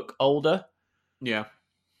him look older. Yeah.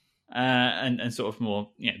 And sort of more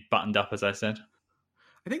buttoned up, as I said.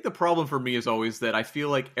 I think the problem for me is always that I feel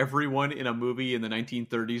like everyone in a movie in the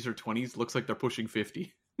 1930s or 20s looks like they're pushing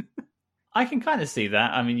 50. I can kind of see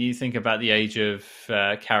that. I mean, you think about the age of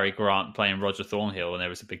Cary Grant playing Roger Thornhill, and there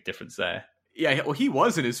was a big difference there. Yeah, well, he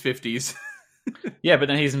was in his 50s. Yeah, but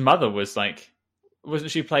then his mother was like,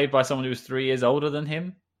 wasn't she played by someone who was 3 years older than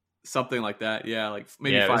him? Something like that, yeah, like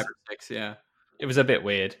maybe 5 or 6, yeah. It was a bit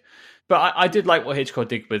weird. But I did like what Hitchcock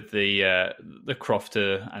did with the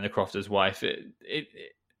crofter and the crofter's wife. It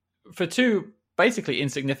for two basically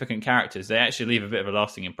insignificant characters, they actually leave a bit of a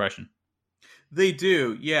lasting impression. They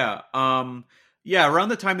do, yeah. Yeah, around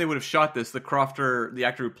the time they would have shot this, the crofter, the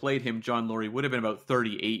actor who played him, John Laurie, would have been about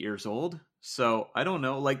 38 years old. So, I don't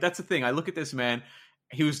know. Like, that's the thing. I look at this man,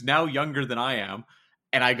 he was now younger than I am,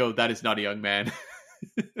 and I go, that is not a young man.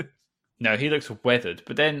 No, he looks weathered.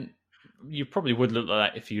 But then you probably would look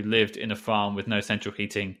like that if you lived in a farm with no central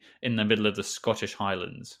heating in the middle of the Scottish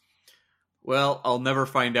Highlands. Well, I'll never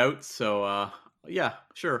find out. So, yeah,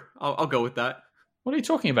 sure. I'll go with that. What are you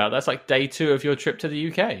talking about? That's like day 2 of your trip to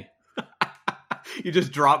the UK. You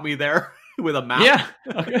just drop me there with a map? Yeah.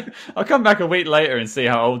 Okay. I'll come back a week later and see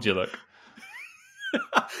how old you look.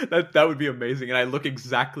 That would be amazing. And I look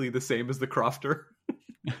exactly the same as the crofter.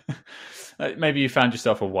 Maybe you found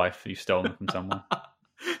yourself a wife you've stolen from someone.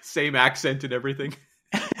 Same accent and everything.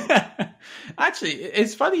 Actually,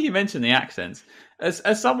 it's funny you mention the accents.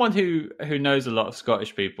 As someone who knows a lot of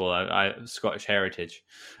Scottish people, Scottish heritage,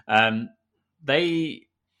 they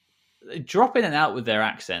drop in and out with their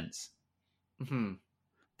accents. Mm-hmm.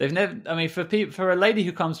 They've never. I mean, for a lady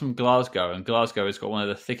who comes from Glasgow, and Glasgow has got one of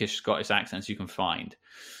the thickest Scottish accents you can find.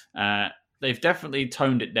 They've definitely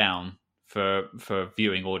toned it down for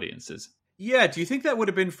viewing audiences. Yeah, do you think that would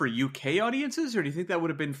have been for UK audiences, or do you think that would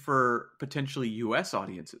have been for potentially US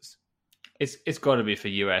audiences? It's got to be for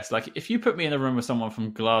US. Like, if you put me in a room with someone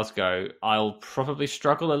from Glasgow, I'll probably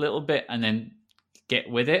struggle a little bit and then get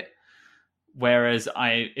with it. Whereas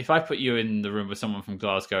if I put you in the room with someone from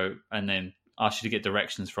Glasgow and then asked you to get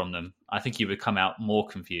directions from them, I think you would come out more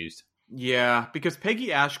confused. Yeah, because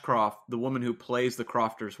Peggy Ashcroft, the woman who plays the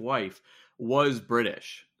crofter's wife, was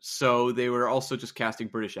British. So they were also just casting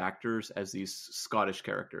British actors as these Scottish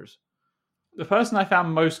characters. The person I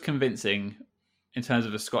found most convincing in terms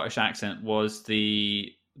of a Scottish accent was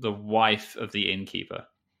the wife of the innkeeper.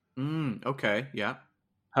 Okay, yeah.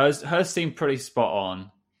 Hers seemed pretty spot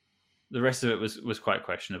on. The rest of it was quite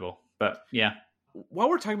questionable. But yeah. While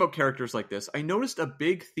we're talking about characters like this, I noticed a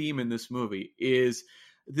big theme in this movie is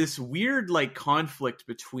this weird like conflict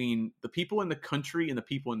between the people in the country and the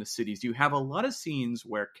people in the cities. You have a lot of scenes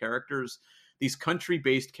where characters, these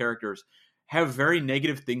country-based characters, have very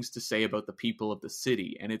negative things to say about the people of the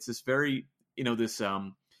city. And it's this very,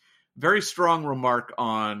 very strong remark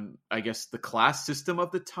on, I guess, the class system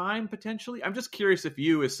of the time, potentially. I'm just curious if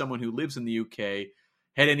you, as someone who lives in the UK,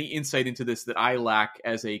 had any insight into this that I lack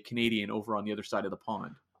as a Canadian over on the other side of the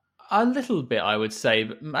pond. A little bit, I would say,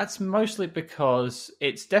 but that's mostly because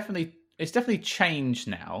it's definitely changed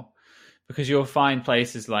now. Because you'll find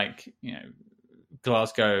places like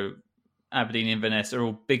Glasgow, Aberdeen, Inverness are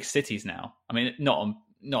all big cities now. I mean, not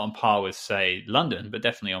on par with, say, London, but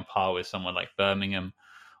definitely on par with someone like Birmingham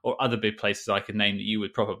or other big places I could name that you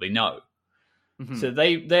would probably know. Mm-hmm. So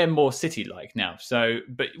they're more city-like now. So,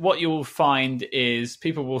 but what you'll find is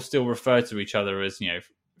people will still refer to each other as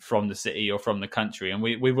from the city or from the country, and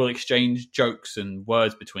we will exchange jokes and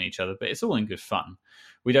words between each other, but it's all in good fun.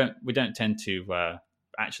 We don't tend to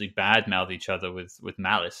actually badmouth each other with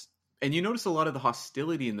malice. And you notice a lot of the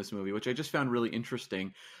hostility in this movie, which I just found really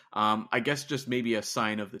interesting. I guess just maybe a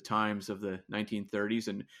sign of the times of the 1930s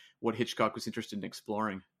and what Hitchcock was interested in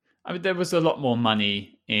exploring. I mean, there was a lot more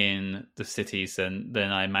money in the cities than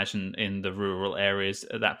I imagine in the rural areas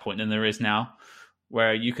at that point than there is now,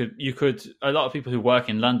 where you could a lot of people who work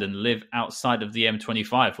in London live outside of the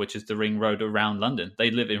M25, which is the ring road around London.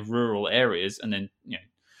 They live in rural areas and then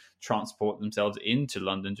transport themselves into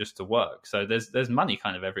London just to work. So there's money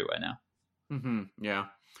kind of everywhere now. Mm-hmm. Yeah.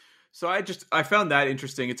 So I found that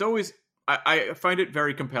interesting. It's always I find it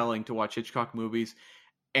very compelling to watch Hitchcock movies,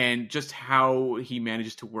 and just how he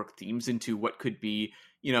manages to work themes into what could be,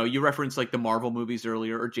 you referenced like the Marvel movies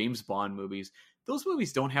earlier or James Bond movies. Those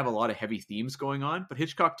movies don't have a lot of heavy themes going on, but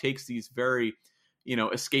Hitchcock takes these very,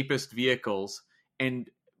 escapist vehicles and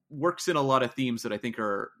works in a lot of themes that I think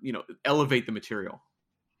are, elevate the material.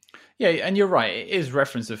 Yeah, and you're right. It is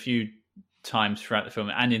referenced a few times throughout the film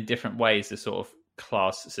and in different ways, the sort of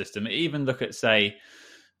class system. Even look at, say,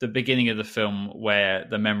 the beginning of the film where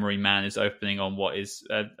the memory man is opening on what is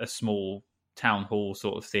a small town hall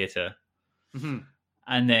sort of theatre. Mm-hmm.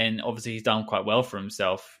 And then obviously he's done quite well for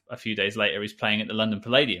himself. A few days later, he's playing at the London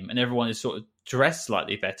Palladium and everyone is sort of dressed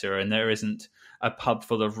slightly better and there isn't a pub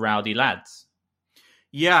full of rowdy lads.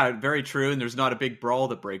 Yeah, very true. And there's not a big brawl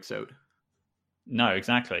that breaks out. No,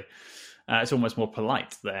 exactly. It's almost more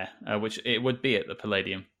polite there, which it would be at the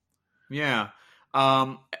Palladium. Yeah.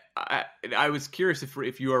 I was curious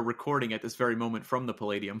if you are recording at this very moment from the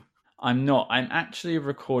Palladium. I'm not. I'm actually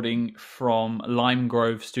recording from Lime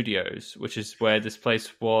Grove Studios, which is where this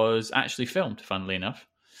place was actually filmed, funnily enough.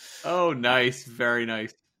 Oh, nice. Very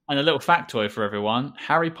nice. And a little factoid for everyone,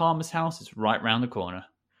 Harry Palmer's house is right round the corner.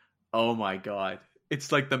 Oh my God.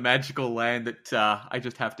 It's like the magical land that I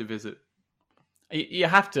just have to visit. You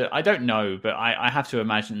have to, I don't know, but I have to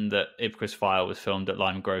imagine that Ipcress File was filmed at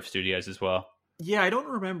Lime Grove Studios as well. Yeah, I don't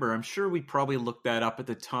remember. I'm sure we probably looked that up at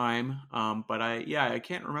the time, but I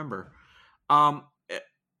can't remember. I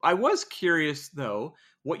was curious, though,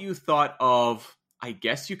 what you thought of, I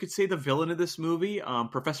guess you could say, the villain of this movie,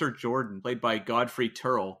 Professor Jordan, played by Godfrey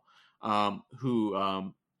Turrell,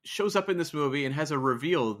 who shows up in this movie and has a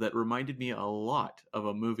reveal that reminded me a lot of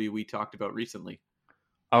a movie we talked about recently.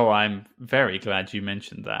 Oh, I'm very glad you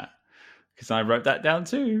mentioned that, because I wrote that down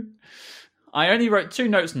too. I only wrote 2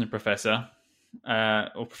 notes on the Professor,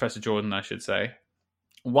 or Professor Jordan, I should say.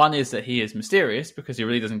 One is that he is mysterious because he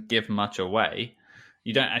really doesn't give much away.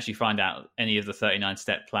 You don't actually find out any of the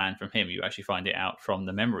 39-step plan from him. You actually find it out from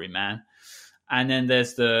the memory man. And then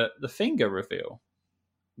there's the finger reveal.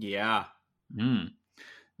 Yeah.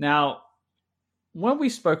 Now, when we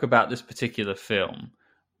spoke about this particular film,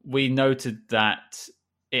 we noted that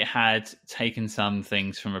it had taken some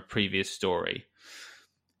things from a previous story.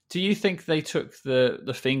 Do you think they took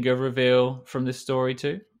the finger reveal from this story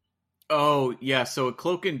too? Oh, yeah. So A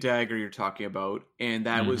Cloak and Dagger you're talking about, and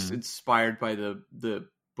that was inspired by the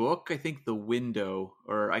book, I think The Window,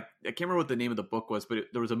 or I can't remember what the name of the book was, but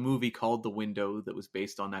there was a movie called The Window that was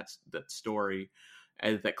based on that story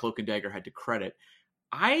that Cloak and Dagger had to credit.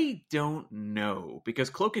 I don't know, because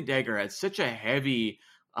Cloak and Dagger had such a heavy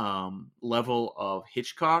level of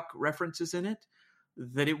Hitchcock references in it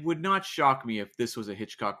that it would not shock me if this was a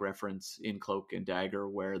Hitchcock reference in Cloak and Dagger,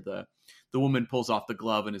 where the woman pulls off the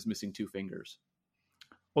glove and is missing 2 fingers.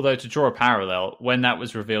 Although, to draw a parallel, when that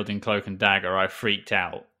was revealed in Cloak and Dagger, I freaked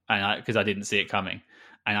out because I didn't see it coming.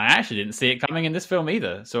 And I actually didn't see it coming in this film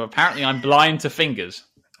either. So apparently I'm blind to fingers.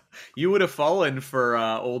 You would have fallen for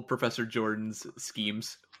old Professor Jordan's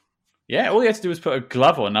schemes. Yeah, all you had to do was put a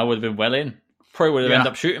glove on. I would have been well in. Probably would have ended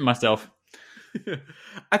up shooting myself.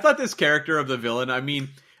 I thought this character of the villain, I mean,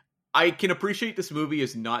 I can appreciate this movie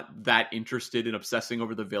is not that interested in obsessing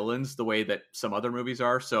over the villains the way that some other movies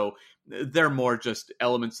are. So they're more just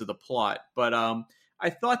elements of the plot. But I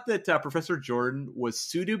thought that Professor Jordan was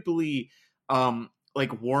suitably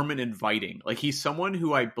like warm and inviting. Like, he's someone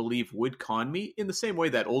who I believe would con me in the same way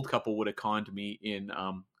that Old Couple would have conned me in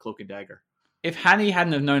Cloak and Dagger. If Hanny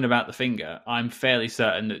hadn't have known about the finger, I'm fairly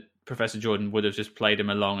certain that Professor Jordan would have just played him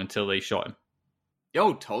along until they shot him.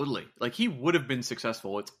 Oh, totally. Like, he would have been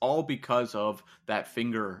successful. It's all because of that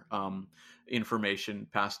finger information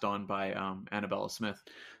passed on by Annabella Smith.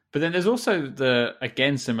 But then there's also the,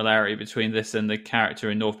 again, similarity between this and the character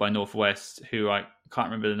in North by Northwest, who I can't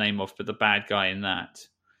remember the name of, but the bad guy in that.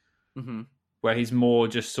 Mm-hmm. Where he's more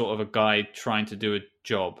just sort of a guy trying to do a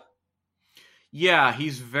job. Yeah,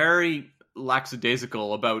 he's very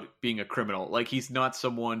lackadaisical about being a criminal. Like, he's not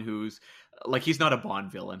someone who's like, he's not a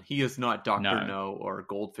Bond villain. He is not Dr. No. No or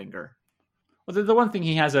Goldfinger. Well, the one thing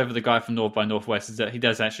he has over the guy from North by Northwest is that he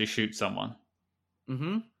does actually shoot someone.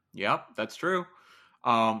 Mm-hmm. Yep, that's true.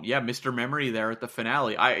 Yeah, Mr. Memory there at the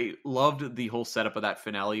finale. I loved the whole setup of that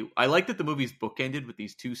finale. I liked that the movie's bookended with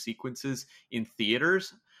these two sequences in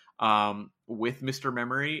theaters with Mr.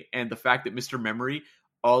 Memory, and the fact that Mr. Memory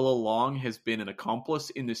all along has been an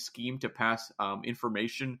accomplice in this scheme to pass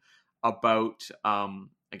information about,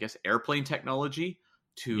 I guess, airplane technology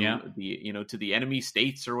to the enemy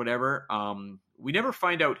states or whatever. We never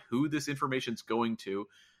find out who this information's going to.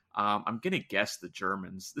 I'm going to guess the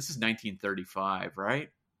Germans. This is 1935, right?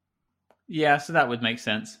 Yeah, so that would make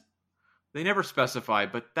sense. They never specify,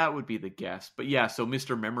 but that would be the guess. But yeah, so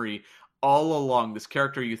Mr. Memory, all along, this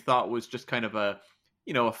character you thought was just kind of a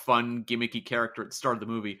fun, gimmicky character at the start of the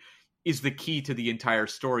movie, is the key to the entire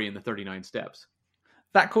story in the 39 Steps.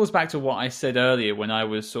 That calls back to what I said earlier when I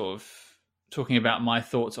was sort of talking about my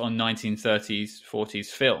thoughts on 1930s, 40s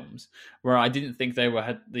films, where I didn't think they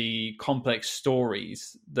had the complex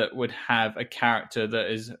stories that would have a character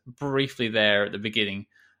that is briefly there at the beginning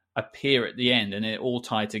appear at the end and it all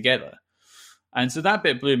tie together. And so that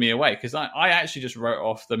bit blew me away, because I actually just wrote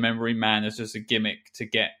off the Memory Man as just a gimmick to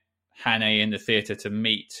get Hannah in the theater to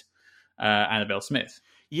meet Annabelle Smith.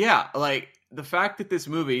 Yeah, like the fact that this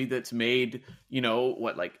movie that's made,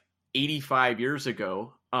 85 years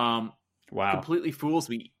ago, wow, completely fools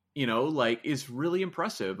me, is really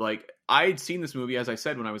impressive. Like, I'd seen this movie, as I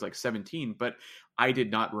said, when I was like 17, but I did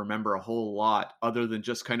not remember a whole lot other than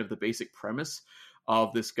just kind of the basic premise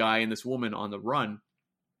of this guy and this woman on the run,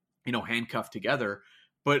 handcuffed together.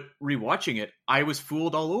 But rewatching it, I was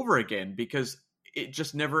fooled all over again, because it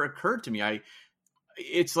just never occurred to me.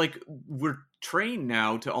 It's like we're trained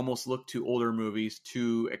now to almost look to older movies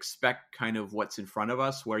to expect kind of what's in front of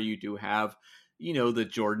us, where you do have, the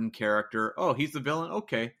Jordan character. Oh, he's the villain.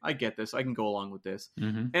 Okay, I get this. I can go along with this.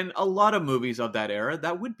 Mm-hmm. And a lot of movies of that era,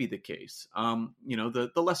 that would be the case.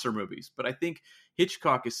 The lesser movies. But I think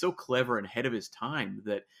Hitchcock is so clever and ahead of his time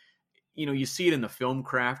that, you see it in the film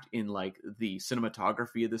craft, in like the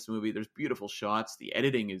cinematography of this movie. There's beautiful shots. The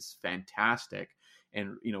editing is fantastic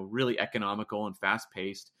and, really economical and fast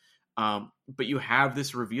paced. But you have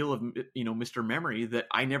this reveal of, Mr. Memory that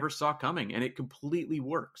I never saw coming, and it completely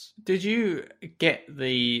works. Did you get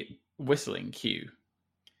the whistling cue?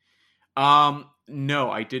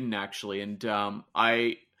 No, I didn't actually. And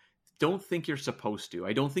I don't think you're supposed to.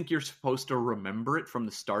 I don't think you're supposed to remember it from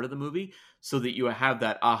the start of the movie so that you have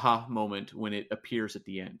that aha moment when it appears at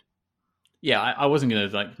the end. Yeah, I wasn't going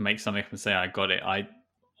to make something up and say I got it.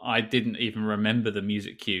 I didn't even remember the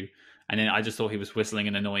music cue. And then I just thought he was whistling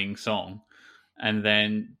an annoying song. And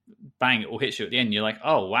then, bang, it all hits you at the end. You're like,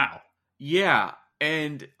 oh, wow. Yeah.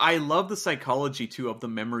 And I love the psychology, too, of the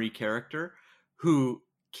Memory character, who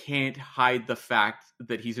can't hide the fact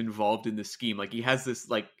that he's involved in this scheme. Like, he has this,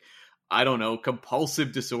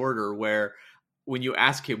 compulsive disorder where when you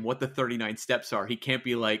ask him what the 39 steps are, he can't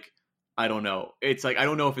be like, I don't know. It's like, I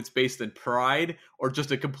don't know if it's based in pride or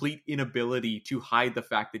just a complete inability to hide the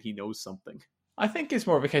fact that he knows something. I think it's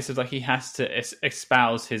more of a case of he has to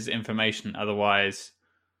espouse his information, otherwise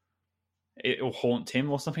it will haunt him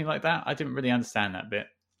or something like that. I didn't really understand that bit.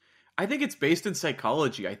 I think it's based in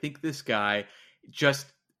psychology. I think this guy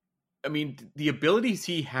the abilities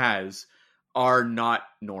he has are not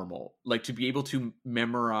normal. Like, to be able to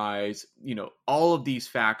memorize, all of these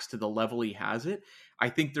facts to the level he has it, I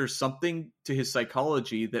think there's something to his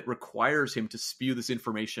psychology that requires him to spew this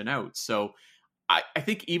information out. So I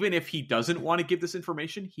think even if he doesn't want to give this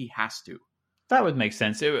information, he has to. That would make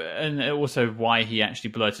sense. And also why he actually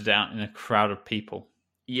blurted out in a crowd of people.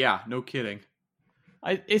 Yeah, no kidding.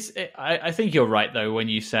 I think you're right, though, when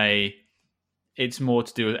you say it's more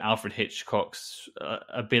to do with Alfred Hitchcock's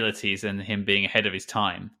abilities and him being ahead of his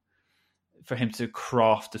time for him to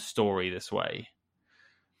craft a story this way.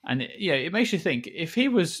 And it makes you think, if he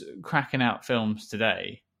was cracking out films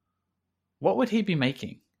today, what would he be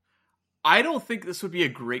making? I don't think this would be a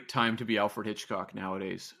great time to be Alfred Hitchcock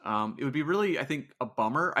nowadays. It would be really, I think, a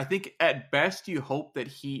bummer. I think at best you hope that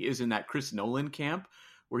he is in that Chris Nolan camp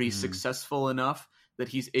where he's successful enough that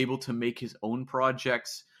he's able to make his own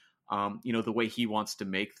projects, the way he wants to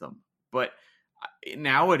make them. But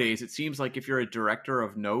nowadays, it seems like if you're a director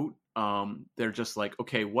of note, they're just like,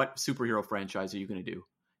 okay, what superhero franchise are you going to do?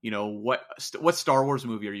 What Star Wars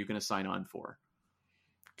movie are you going to sign on for?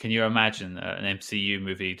 Can you imagine an MCU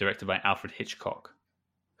movie directed by Alfred Hitchcock?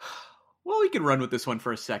 Well, we can run with this one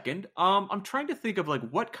for a second. I'm trying to think of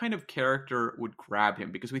what kind of character would grab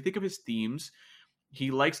him, because we think of his themes.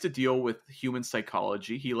 He likes to deal with human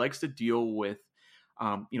psychology. He likes to deal with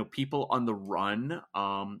people on the run.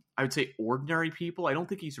 I would say ordinary people. I don't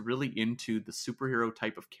think he's really into the superhero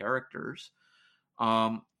type of characters.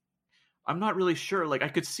 I'm not really sure. Like, I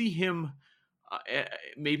could see him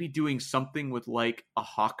maybe doing something with like a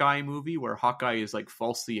Hawkeye movie where Hawkeye is like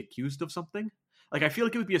falsely accused of something. Like, I feel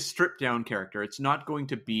like it would be a stripped down character. It's not going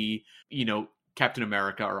to be, Captain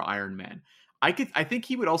America or Iron Man. I think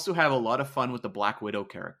he would also have a lot of fun with the Black Widow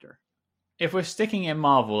character. If we're sticking in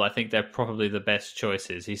Marvel, I think they're probably the best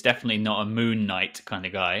choices. He's definitely not a Moon Knight kind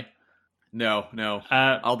of guy. No.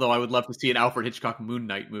 Although I would love to see an Alfred Hitchcock Moon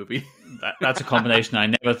Knight movie. That's a combination I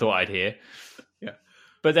never thought I'd hear. Yeah.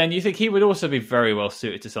 But then you think he would also be very well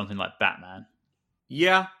suited to something like Batman.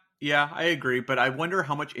 Yeah, I agree. But I wonder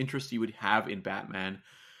how much interest he would have in Batman,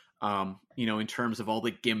 in terms of all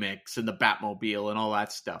the gimmicks and the Batmobile and all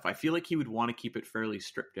that stuff. I feel like he would want to keep it fairly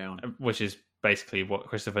stripped down. Which is basically what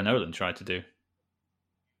Christopher Nolan tried to do.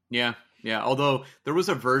 Yeah. Although there was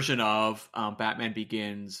a version of Batman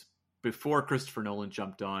Begins before Christopher Nolan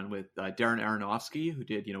jumped on with Darren Aronofsky, who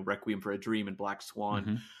did, Requiem for a Dream and Black Swan.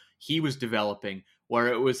 Mm-hmm. He was developing where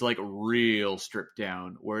it was like real stripped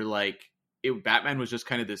down, where like Batman was just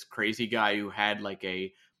kind of this crazy guy who had like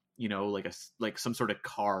a, like some sort of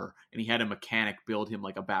car, and he had a mechanic build him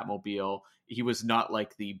like a Batmobile. He was not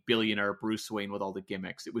like the billionaire Bruce Wayne with all the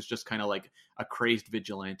gimmicks. It was just kind of like a crazed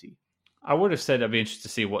vigilante. I would have said I'd be interested to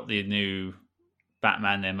see what the new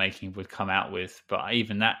Batman they're making would come out with, but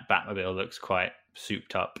even that Batmobile looks quite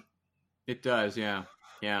souped up. It does, yeah.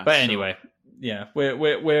 But anyway, yeah,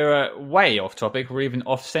 we're way off topic. We're even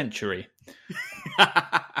off century.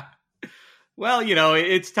 Well,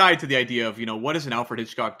 it's tied to the idea of, what does an Alfred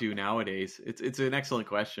Hitchcock do nowadays? It's an excellent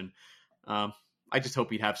question. I just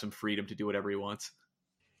hope he'd have some freedom to do whatever he wants.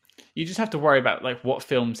 You just have to worry about like what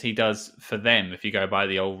films he does for them. If you go by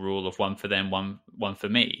the old rule of one for them, one for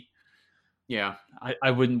me. Yeah,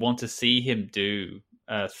 I wouldn't want to see him do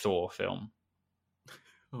a Thor film.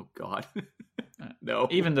 Oh God, no.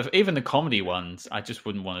 Even the comedy ones, I just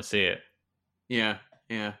wouldn't want to see it. Yeah.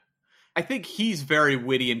 I think he's very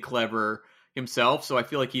witty and clever himself, so I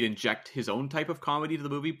feel like he'd inject his own type of comedy to the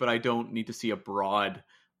movie. But I don't need to see a broad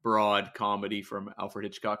comedy from Alfred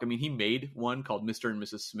Hitchcock. I mean, he made one called Mr. and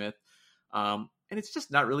Mrs. Smith, and it's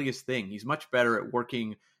just not really his thing. He's much better at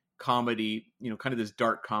working comedy, kind of this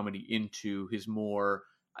dark comedy into his more,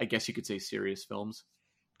 I guess you could say, serious films.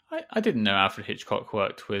 I didn't know Alfred Hitchcock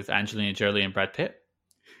worked with Angelina Jolie and Brad Pitt.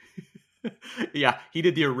 Yeah, he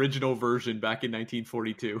did the original version back in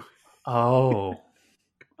 1942. Oh,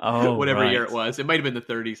 whatever right. year it was. It might have been the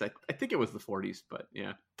 30s. I think it was the 40s, but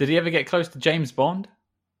yeah. Did he ever get close to James Bond?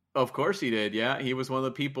 Of course he did, yeah. He was one of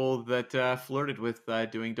the people that flirted with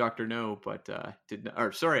doing Dr. No, but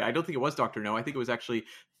sorry, I don't think it was Dr. No. I think it was actually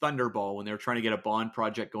Thunderball when they were trying to get a Bond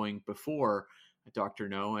project going before Dr.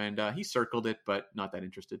 No, and he circled it, but not that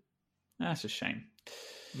interested. That's a shame.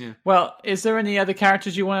 Yeah. Well, is there any other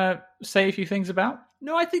characters you want to say a few things about?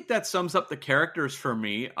 No, I think that sums up the characters for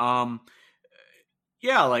me.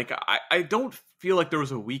 Yeah, like I don't feel like there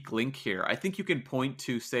was a weak link here. I think you can point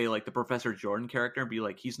to, say, like the Professor Jordan character and be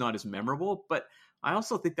like, he's not as memorable, but I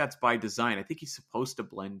also think that's by design. I think he's supposed to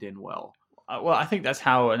blend in well. Well, I think that's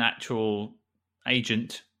how an actual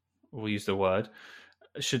agent, we'll use the word,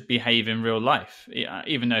 should behave in real life.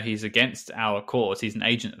 Even though he's against our cause, he's an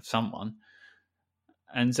agent of someone.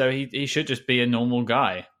 And so he should just be a normal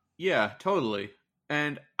guy. Yeah, totally.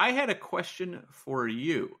 And I had a question for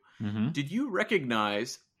you. Mm-hmm. Did you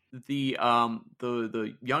recognize the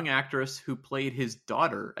young actress who played his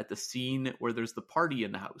daughter at the scene where there's the party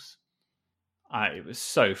in the house? It was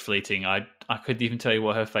so fleeting. I couldn't even tell you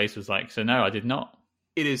what her face was like. So no, I did not.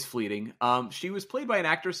 It is fleeting. She was played by an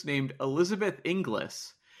actress named Elizabeth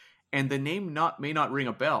Inglis, and the name may not ring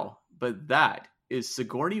a bell, but that is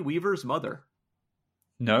Sigourney Weaver's mother.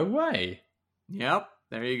 No way. Yep,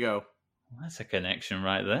 there you go. That's a connection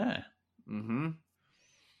right there. Mm-hmm.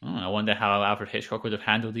 I wonder how Alfred Hitchcock would have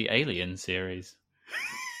handled the Alien series.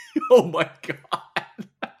 Oh my God.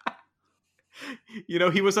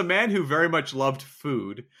 He was a man who very much loved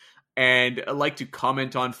food and liked to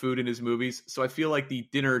comment on food in his movies. So I feel like the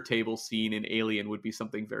dinner table scene in Alien would be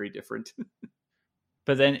something very different.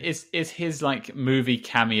 But then is his like movie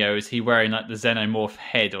cameo, is he wearing like the xenomorph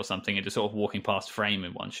head or something and just sort of walking past frame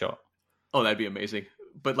in one shot? Oh, that'd be amazing.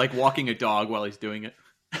 But like walking a dog while he's doing it.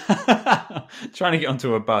 Trying to get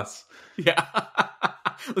onto a bus. Yeah.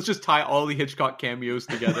 Let's just tie all the Hitchcock cameos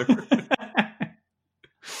together.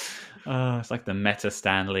 It's like the meta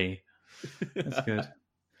Stanley. That's good.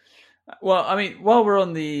 Well, I mean, while we're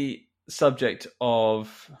on the subject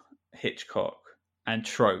of Hitchcock, and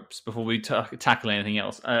tropes before we tackle anything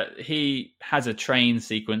else. He has a train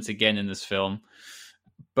sequence again in this film,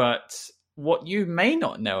 but what you may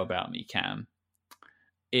not know about me, Cam,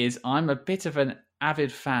 is I'm a bit of an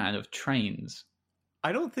avid fan of trains.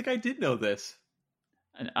 I don't think I did know this.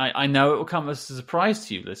 And I know it will come as a surprise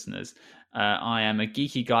to you, listeners. I am a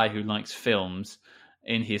geeky guy who likes films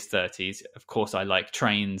in his 30s. Of course, I like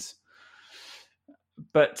trains.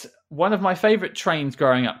 But one of my favorite trains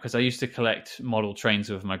growing up, because I used to collect model trains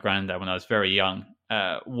with my granddad when I was very young,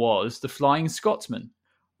 was the Flying Scotsman.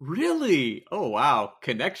 Really? Oh, wow.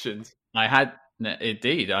 Connections. I had,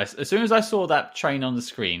 indeed. As soon as I saw that train on the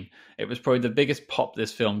screen, it was probably the biggest pop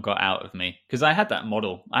this film got out of me, because I had that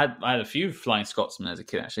model. I had a few Flying Scotsmen as a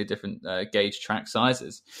kid, actually, different gauge track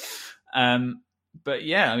sizes. But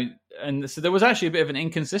yeah, I mean, and so there was actually a bit of an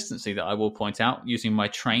inconsistency that I will point out using my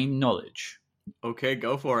train knowledge. Okay,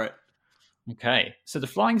 go for it. Okay, so the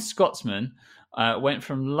Flying Scotsman went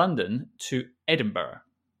from London to Edinburgh.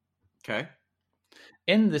 Okay.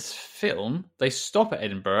 In this film, they stop at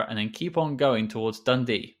Edinburgh and then keep on going towards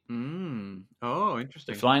Dundee. Oh,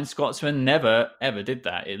 interesting. The Flying Scotsman never, ever did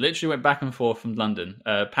that. It literally went back and forth from London,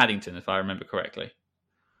 Paddington, if I remember correctly.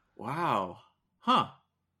 Wow. Huh.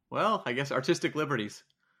 Well, I guess artistic liberties.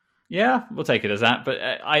 Yeah, we'll take it as that. But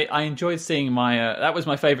I enjoyed seeing that was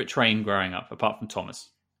my favourite train growing up, apart from Thomas.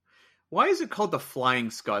 Why is it called the Flying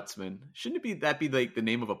Scotsman? Shouldn't that be like the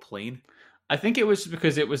name of a plane? I think it was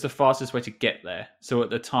because it was the fastest way to get there. So at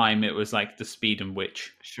the time, it was like the speed and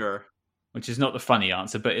which. Sure. Which is not the funny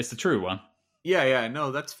answer, but it's the true one. Yeah.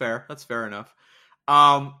 No, that's fair. That's fair enough.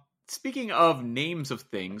 Speaking of names of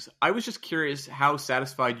things, I was just curious how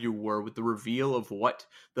satisfied you were with the reveal of what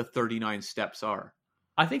the 39 steps are.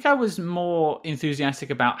 I think I was more enthusiastic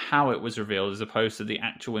about how it was revealed as opposed to the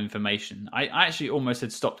actual information. I actually almost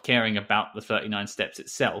had stopped caring about the 39 steps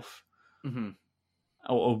itself. Mm-hmm.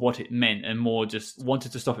 Or what it meant, and more just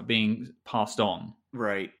wanted to stop it being passed on.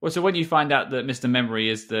 Right. Well, so when you find out that Mr. Memory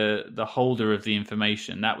is the holder of the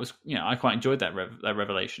information, that was, I quite enjoyed that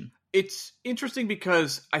revelation. It's interesting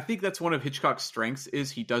because I think that's one of Hitchcock's strengths is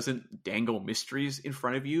he doesn't dangle mysteries in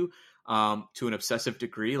front of you to an obsessive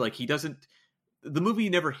degree. Like the movie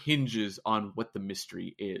never hinges on what the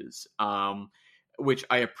mystery is, which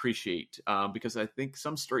I appreciate because I think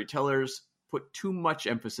some storytellers put too much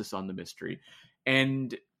emphasis on the mystery.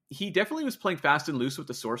 And he definitely was playing fast and loose with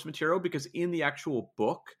the source material because in the actual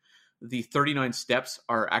book, the 39 steps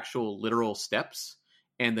are actual literal steps.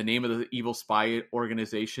 And the name of the evil spy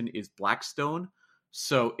organization is Blackstone.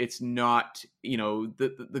 So it's not,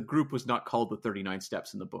 the group was not called the 39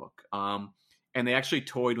 steps in the book. And they actually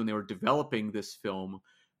toyed when they were developing this film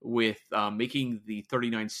with making the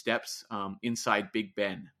 39 steps inside Big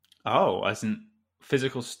Ben. Oh, as in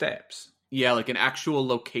physical steps? Yeah, like an actual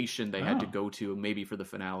location they had to go to, maybe for the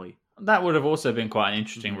finale. That would have also been quite an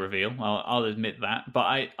interesting reveal. I'll admit that.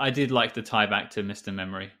 But I did like the tie back to Mr.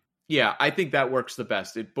 Memory. Yeah, I think that works the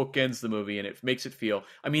best. It bookends the movie and it makes it feel...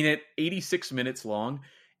 I mean, at 86 minutes long,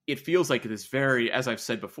 it feels like this very, as I've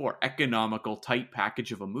said before, economical, tight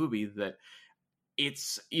package of a movie that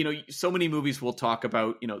it's, so many movies we'll talk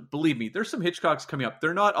about, believe me, there's some Hitchcocks coming up.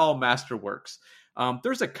 They're not all masterworks.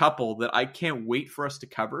 There's a couple that I can't wait for us to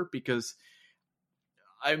cover because,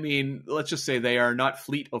 I mean, let's just say they are not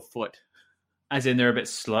fleet of foot. As in they're a bit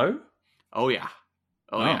slow? Oh, yeah.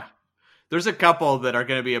 Oh, yeah. There's a couple that are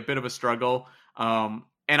going to be a bit of a struggle. And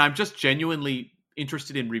I'm just genuinely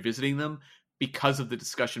interested in revisiting them because of the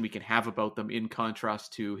discussion we can have about them in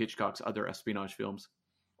contrast to Hitchcock's other espionage films.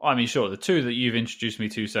 I mean, sure, the two that you've introduced me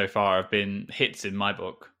to so far have been hits in my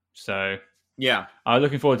book. So yeah, I'm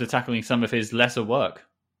looking forward to tackling some of his lesser work.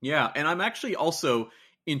 Yeah, and I'm actually also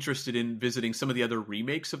interested in visiting some of the other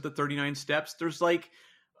remakes of the 39 Steps. There's like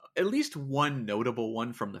at least one notable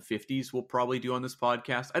one from the 50s we'll probably do on this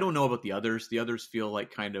podcast. I don't know about the others. The others feel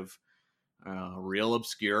like kind of real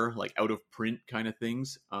obscure, like out of print kind of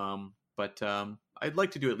things. But I'd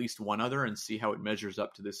like to do at least one other and see how it measures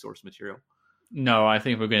up to this source material. No, I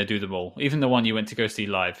think we're going to do them all. Even the one you went to go see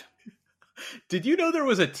live. Did you know there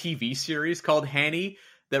was a TV series called Hanny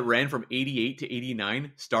that ran from 88 to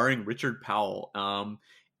 89 starring Richard Powell? And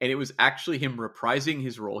it was actually him reprising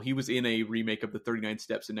his role. He was in a remake of the 39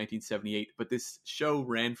 Steps in 1978, but this show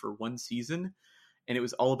ran for one season and it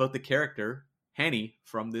was all about the character Hanny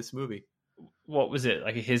from this movie. What was it?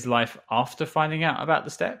 Like his life after finding out about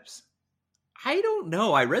the steps? I don't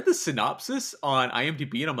know. I read the synopsis on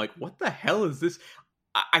IMDb and I'm like, what the hell is this?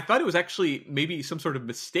 I thought it was actually maybe some sort of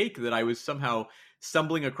mistake that I was somehow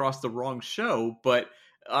stumbling across the wrong show, but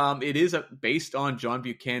it is based on John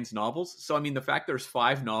Buchanan's novels. So, I mean, the fact there's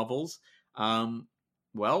 5 novels,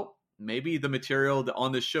 well, maybe the material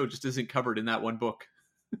on this show just isn't covered in that one book.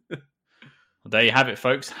 Well, there you have it,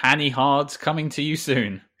 folks. Hanny Hard's coming to you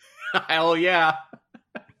soon. Hell yeah.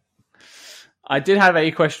 I did have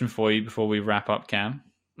a question for you before we wrap up, Cam.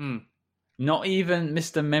 Mm. Not even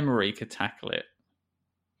Mr. Memory could tackle it.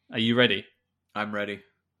 Are you ready? I'm ready.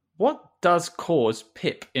 What does cause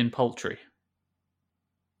Pip in Poultry?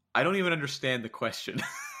 I don't even understand the question.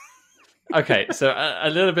 Okay, so a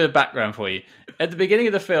little bit of background for you. At the beginning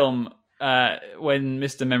of the film, when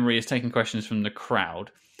Mr. Memory is taking questions from the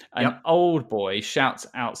crowd, an old boy shouts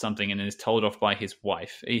out something and is told off by his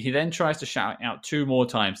wife. He then tries to shout out 2 more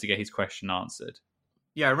times to get his question answered.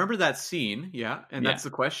 Yeah, I remember that scene. Yeah, and that's the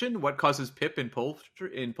question. What causes Pip in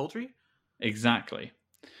poultry? Exactly.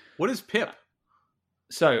 What is Pip?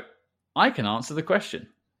 So I can answer the question.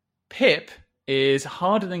 Pip is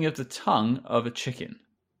hardening of the tongue of a chicken.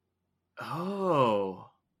 Oh.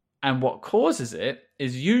 And what causes it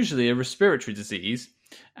is usually a respiratory disease,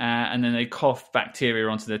 and then they cough bacteria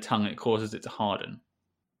onto their tongue and it causes it to harden.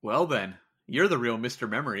 Well then, you're the real Mr.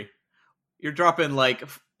 Memory. You're dropping like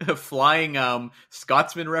flying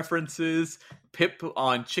Scotsman references, Pip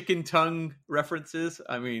on chicken tongue references.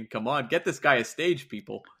 I mean, come on, get this guy a stage,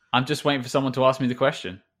 people. I'm just waiting for someone to ask me the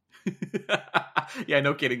question. Yeah,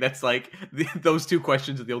 no kidding. That's like those 2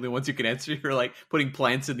 questions are the only ones you can answer. You're like putting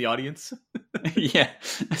plants in the audience. Yeah.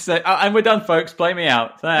 So, and we're done, folks. Play me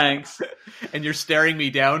out. Thanks. And you're staring me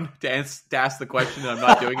down to ask the question, and I'm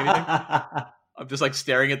not doing anything. I'm just like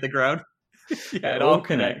staring at the ground. Yeah, it all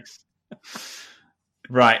connects.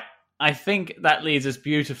 Right. I think that leads us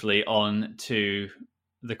beautifully on to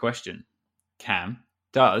the question. Cam,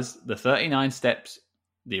 does the 39 steps,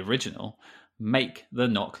 the original, make the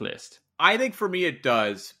knock list? I think for me it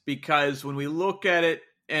does, because when we look at it,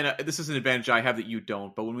 and this is an advantage I have that you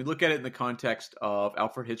don't, but when we look at it in the context of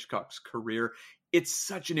Alfred Hitchcock's career, it's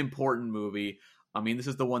such an important movie. I mean, this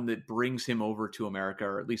is the one that brings him over to America,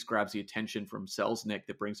 or at least grabs the attention from Selznick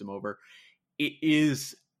that brings him over. It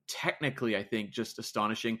is technically, I think, just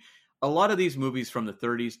astonishing. A lot of these movies from the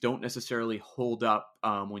 30s don't necessarily hold up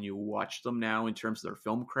when you watch them now in terms of their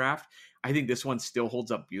film craft. I think this one still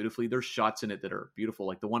holds up beautifully. There's shots in it that are beautiful,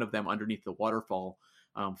 like the one of them underneath the waterfall,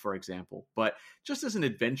 for example. But just as an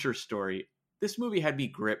adventure story, this movie had me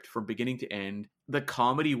gripped from beginning to end. The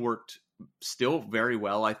comedy worked still very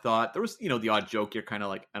well, I thought. There was, the odd joke you're kind of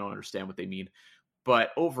like, I don't understand what they mean. But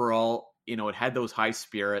overall, it had those high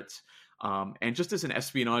spirits. And just as an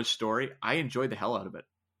espionage story, I enjoyed the hell out of it.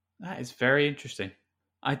 That is very interesting.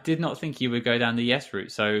 I did not think you would go down the yes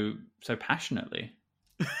route so passionately.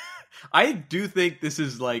 I do think this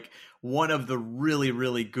is like one of the really,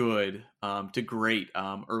 really good to great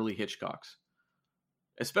early Hitchcocks.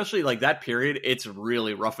 Especially like that period, it's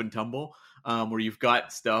really rough and tumble, where you've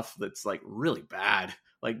got stuff that's like really bad,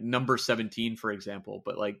 like Number 17, for example.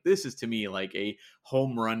 But like this is to me like a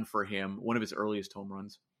home run for him, one of his earliest home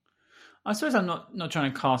runs. I suppose I'm not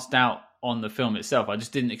trying to cast doubt on the film itself. I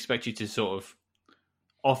just didn't expect you to sort of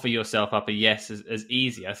offer yourself up a yes as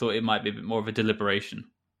easy. I thought it might be a bit more of a deliberation.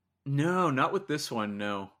 No, not with this one,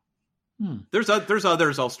 no. There's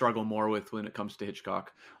others I'll struggle more with when it comes to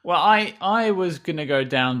Hitchcock. Well, I was going to go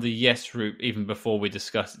down the yes route even before we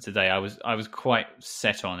discussed it today. I was quite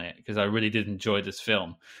set on it because I really did enjoy this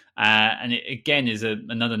film. And it, again, is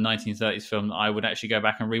another 1930s film that I would actually go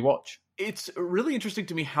back and rewatch. It's really interesting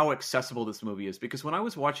to me how accessible this movie is, because when I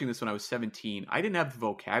was watching this when I was 17, I didn't have the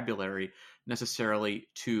vocabulary necessarily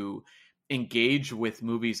to engage with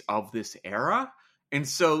movies of this era. And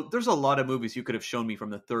so there's a lot of movies you could have shown me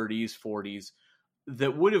from the 30s, 40s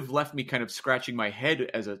that would have left me kind of scratching my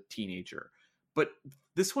head as a teenager. But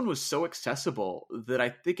this one was so accessible that I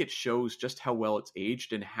think it shows just how well it's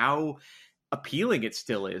aged and how appealing it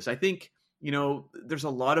still is. I think, there's a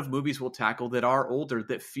lot of movies we'll tackle that are older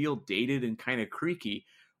that feel dated and kind of creaky.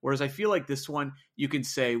 Whereas I feel like this one, you can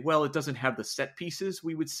say, well, it doesn't have the set pieces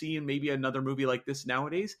we would see in maybe another movie like this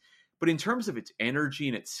nowadays. But in terms of its energy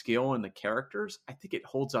and its skill and the characters, I think it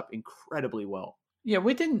holds up incredibly well. Yeah,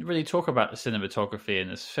 we didn't really talk about the cinematography in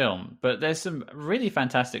this film, but there's some really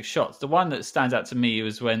fantastic shots. The one that stands out to me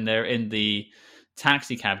was when they're in the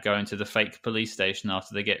taxi cab going to the fake police station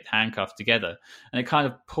after they get handcuffed together. And it kind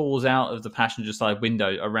of pulls out of the passenger side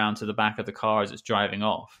window around to the back of the car as it's driving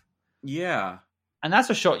off. Yeah. And that's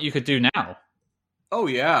a shot you could do now. Oh,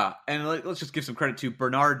 yeah. And let's just give some credit to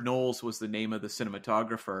Bernard Knowles was the name of the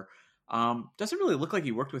cinematographer. Doesn't really look like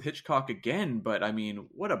he worked with Hitchcock again, but I mean,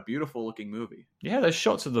 what a beautiful looking movie. Yeah, those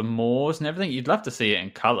shots of the moors and everything. You'd love to see it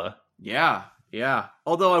in color. Yeah.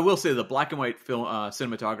 Although I will say the black and white film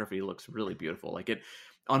cinematography looks really beautiful. Like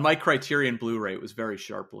On my Criterion Blu-ray, it was very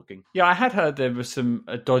sharp looking. Yeah, I had heard there were some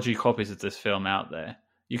dodgy copies of this film out there.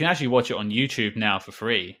 You can actually watch it on YouTube now for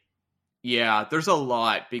free. Yeah, there's a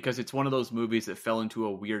lot because it's one of those movies that fell into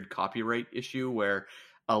a weird copyright issue where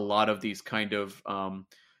a lot of these kind of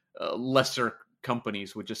lesser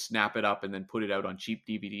companies would just snap it up and then put it out on cheap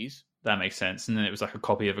DVDs. That makes sense. And then it was like a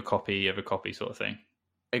copy of a copy of a copy sort of thing.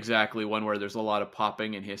 Exactly, one where there's a lot of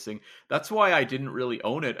popping and hissing. That's why I didn't really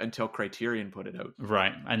own it until Criterion put it out.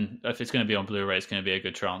 Right, and if it's going to be on Blu-ray, it's going to be a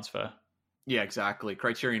good transfer. Yeah, exactly.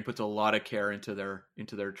 Criterion puts a lot of care into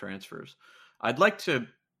their transfers. I'd like to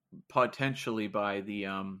potentially buy the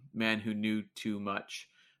Man Who Knew Too Much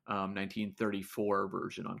 1934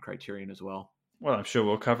 version on Criterion as well. Well, I'm sure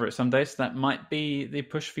we'll cover it someday, so that might be the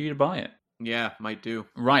push for you to buy it. Yeah, might do.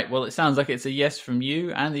 Right, well, it sounds like it's a yes from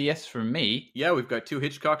you and a yes from me. Yeah, we've got 2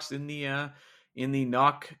 Hitchcocks in the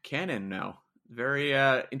knock canon now. Very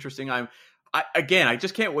interesting. I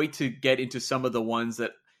just can't wait to get into some of the ones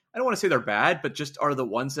that I don't want to say they're bad, but just are the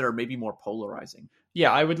ones that are maybe more polarizing.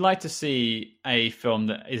 Yeah, I would like to see a film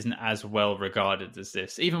that isn't as well regarded as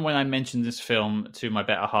this. Even when I mentioned this film to my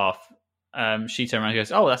better half, she turned around and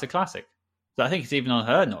goes, "Oh, that's a classic." So I think it's even on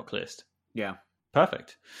her knock list. Yeah.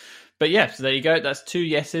 Perfect. But yeah, so there you go. That's 2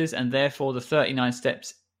 yeses, and therefore the 39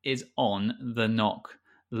 Steps is on the knock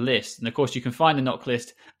list. And of course, you can find the knock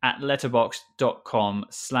list at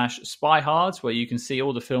letterboxd.com/spyhards, where you can see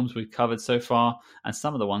all the films we've covered so far and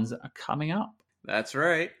some of the ones that are coming up. That's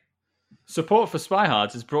right. Support for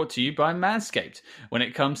Spyhards is brought to you by Manscaped. When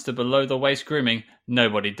it comes to below-the-waist grooming,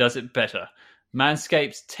 nobody does it better.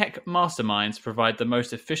 Manscaped's tech masterminds provide the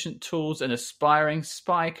most efficient tools an aspiring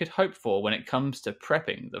spy could hope for when it comes to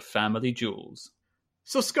prepping the family jewels.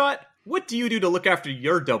 So, Scott, what do you do to look after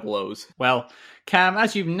your double O's? Well, Cam,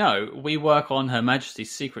 as you know, we work on Her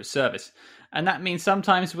Majesty's Secret Service, and that means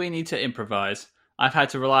sometimes we need to improvise. I've had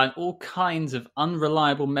to rely on all kinds of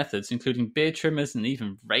unreliable methods, including beard trimmers and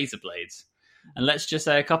even razor blades. And let's just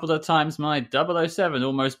say a couple of times my 007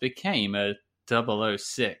 almost became a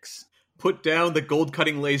 006. Put down the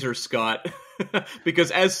gold-cutting laser, Scott.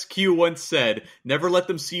 Because as Q once said, never let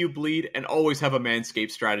them see you bleed and always have a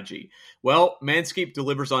Manscaped strategy. Well, Manscaped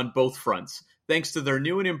delivers on both fronts, thanks to their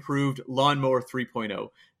new and improved Lawnmower 3.0.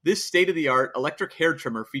 This state-of-the-art electric hair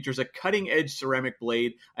trimmer features a cutting-edge ceramic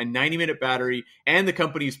blade, a 90-minute battery, and the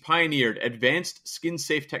company's pioneered advanced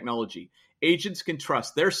skin-safe technology. Agents can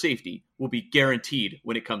trust their safety will be guaranteed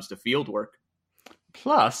when it comes to field work.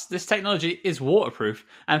 Plus, this technology is waterproof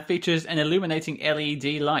and features an illuminating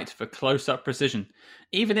LED light for close-up precision.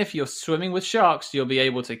 Even if you're swimming with sharks, you'll be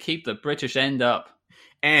able to keep the British end up.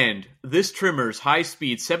 And this trimmer's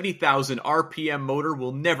high-speed 70,000 RPM motor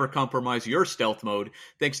will never compromise your stealth mode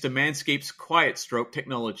thanks to Manscaped's Quiet Stroke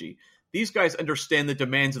technology. These guys understand the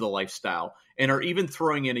demands of the lifestyle and are even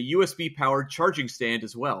throwing in a USB-powered charging stand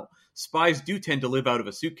as well. Spies do tend to live out of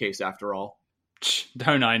a suitcase after all.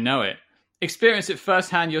 Don't I know it? Experience it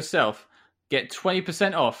firsthand yourself. Get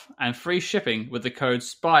 20% off and free shipping with the code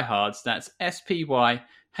SPYHARDS, that's SPYHARDS,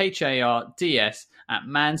 at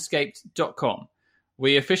manscaped.com.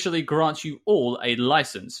 We officially grant you all a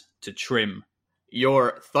license to trim.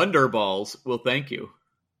 Your Thunderballs will thank you.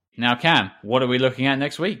 Now, Cam, what are we looking at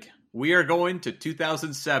next week? We are going to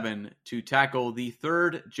 2007 to tackle the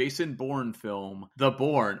 3rd Jason Bourne film, The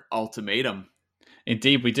Bourne Ultimatum.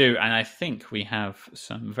 Indeed we do, and I think we have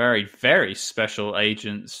some very, very special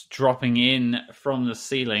agents dropping in from the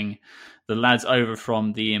ceiling. The lads over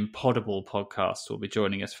from the Impodible podcast will be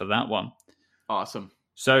joining us for that one. Awesome.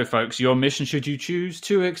 So, folks, your mission, should you choose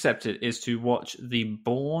to accept it, is to watch The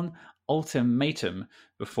Bourne Ultimatum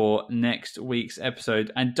before next week's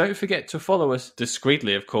episode. And don't forget to follow us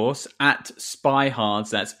discreetly, of course, at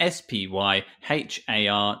SPYHARDS, that's SPYHARDS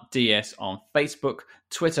on Facebook,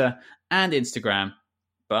 Twitter, and Instagram.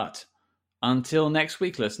 But until next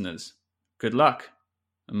week, listeners, good luck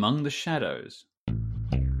among the shadows.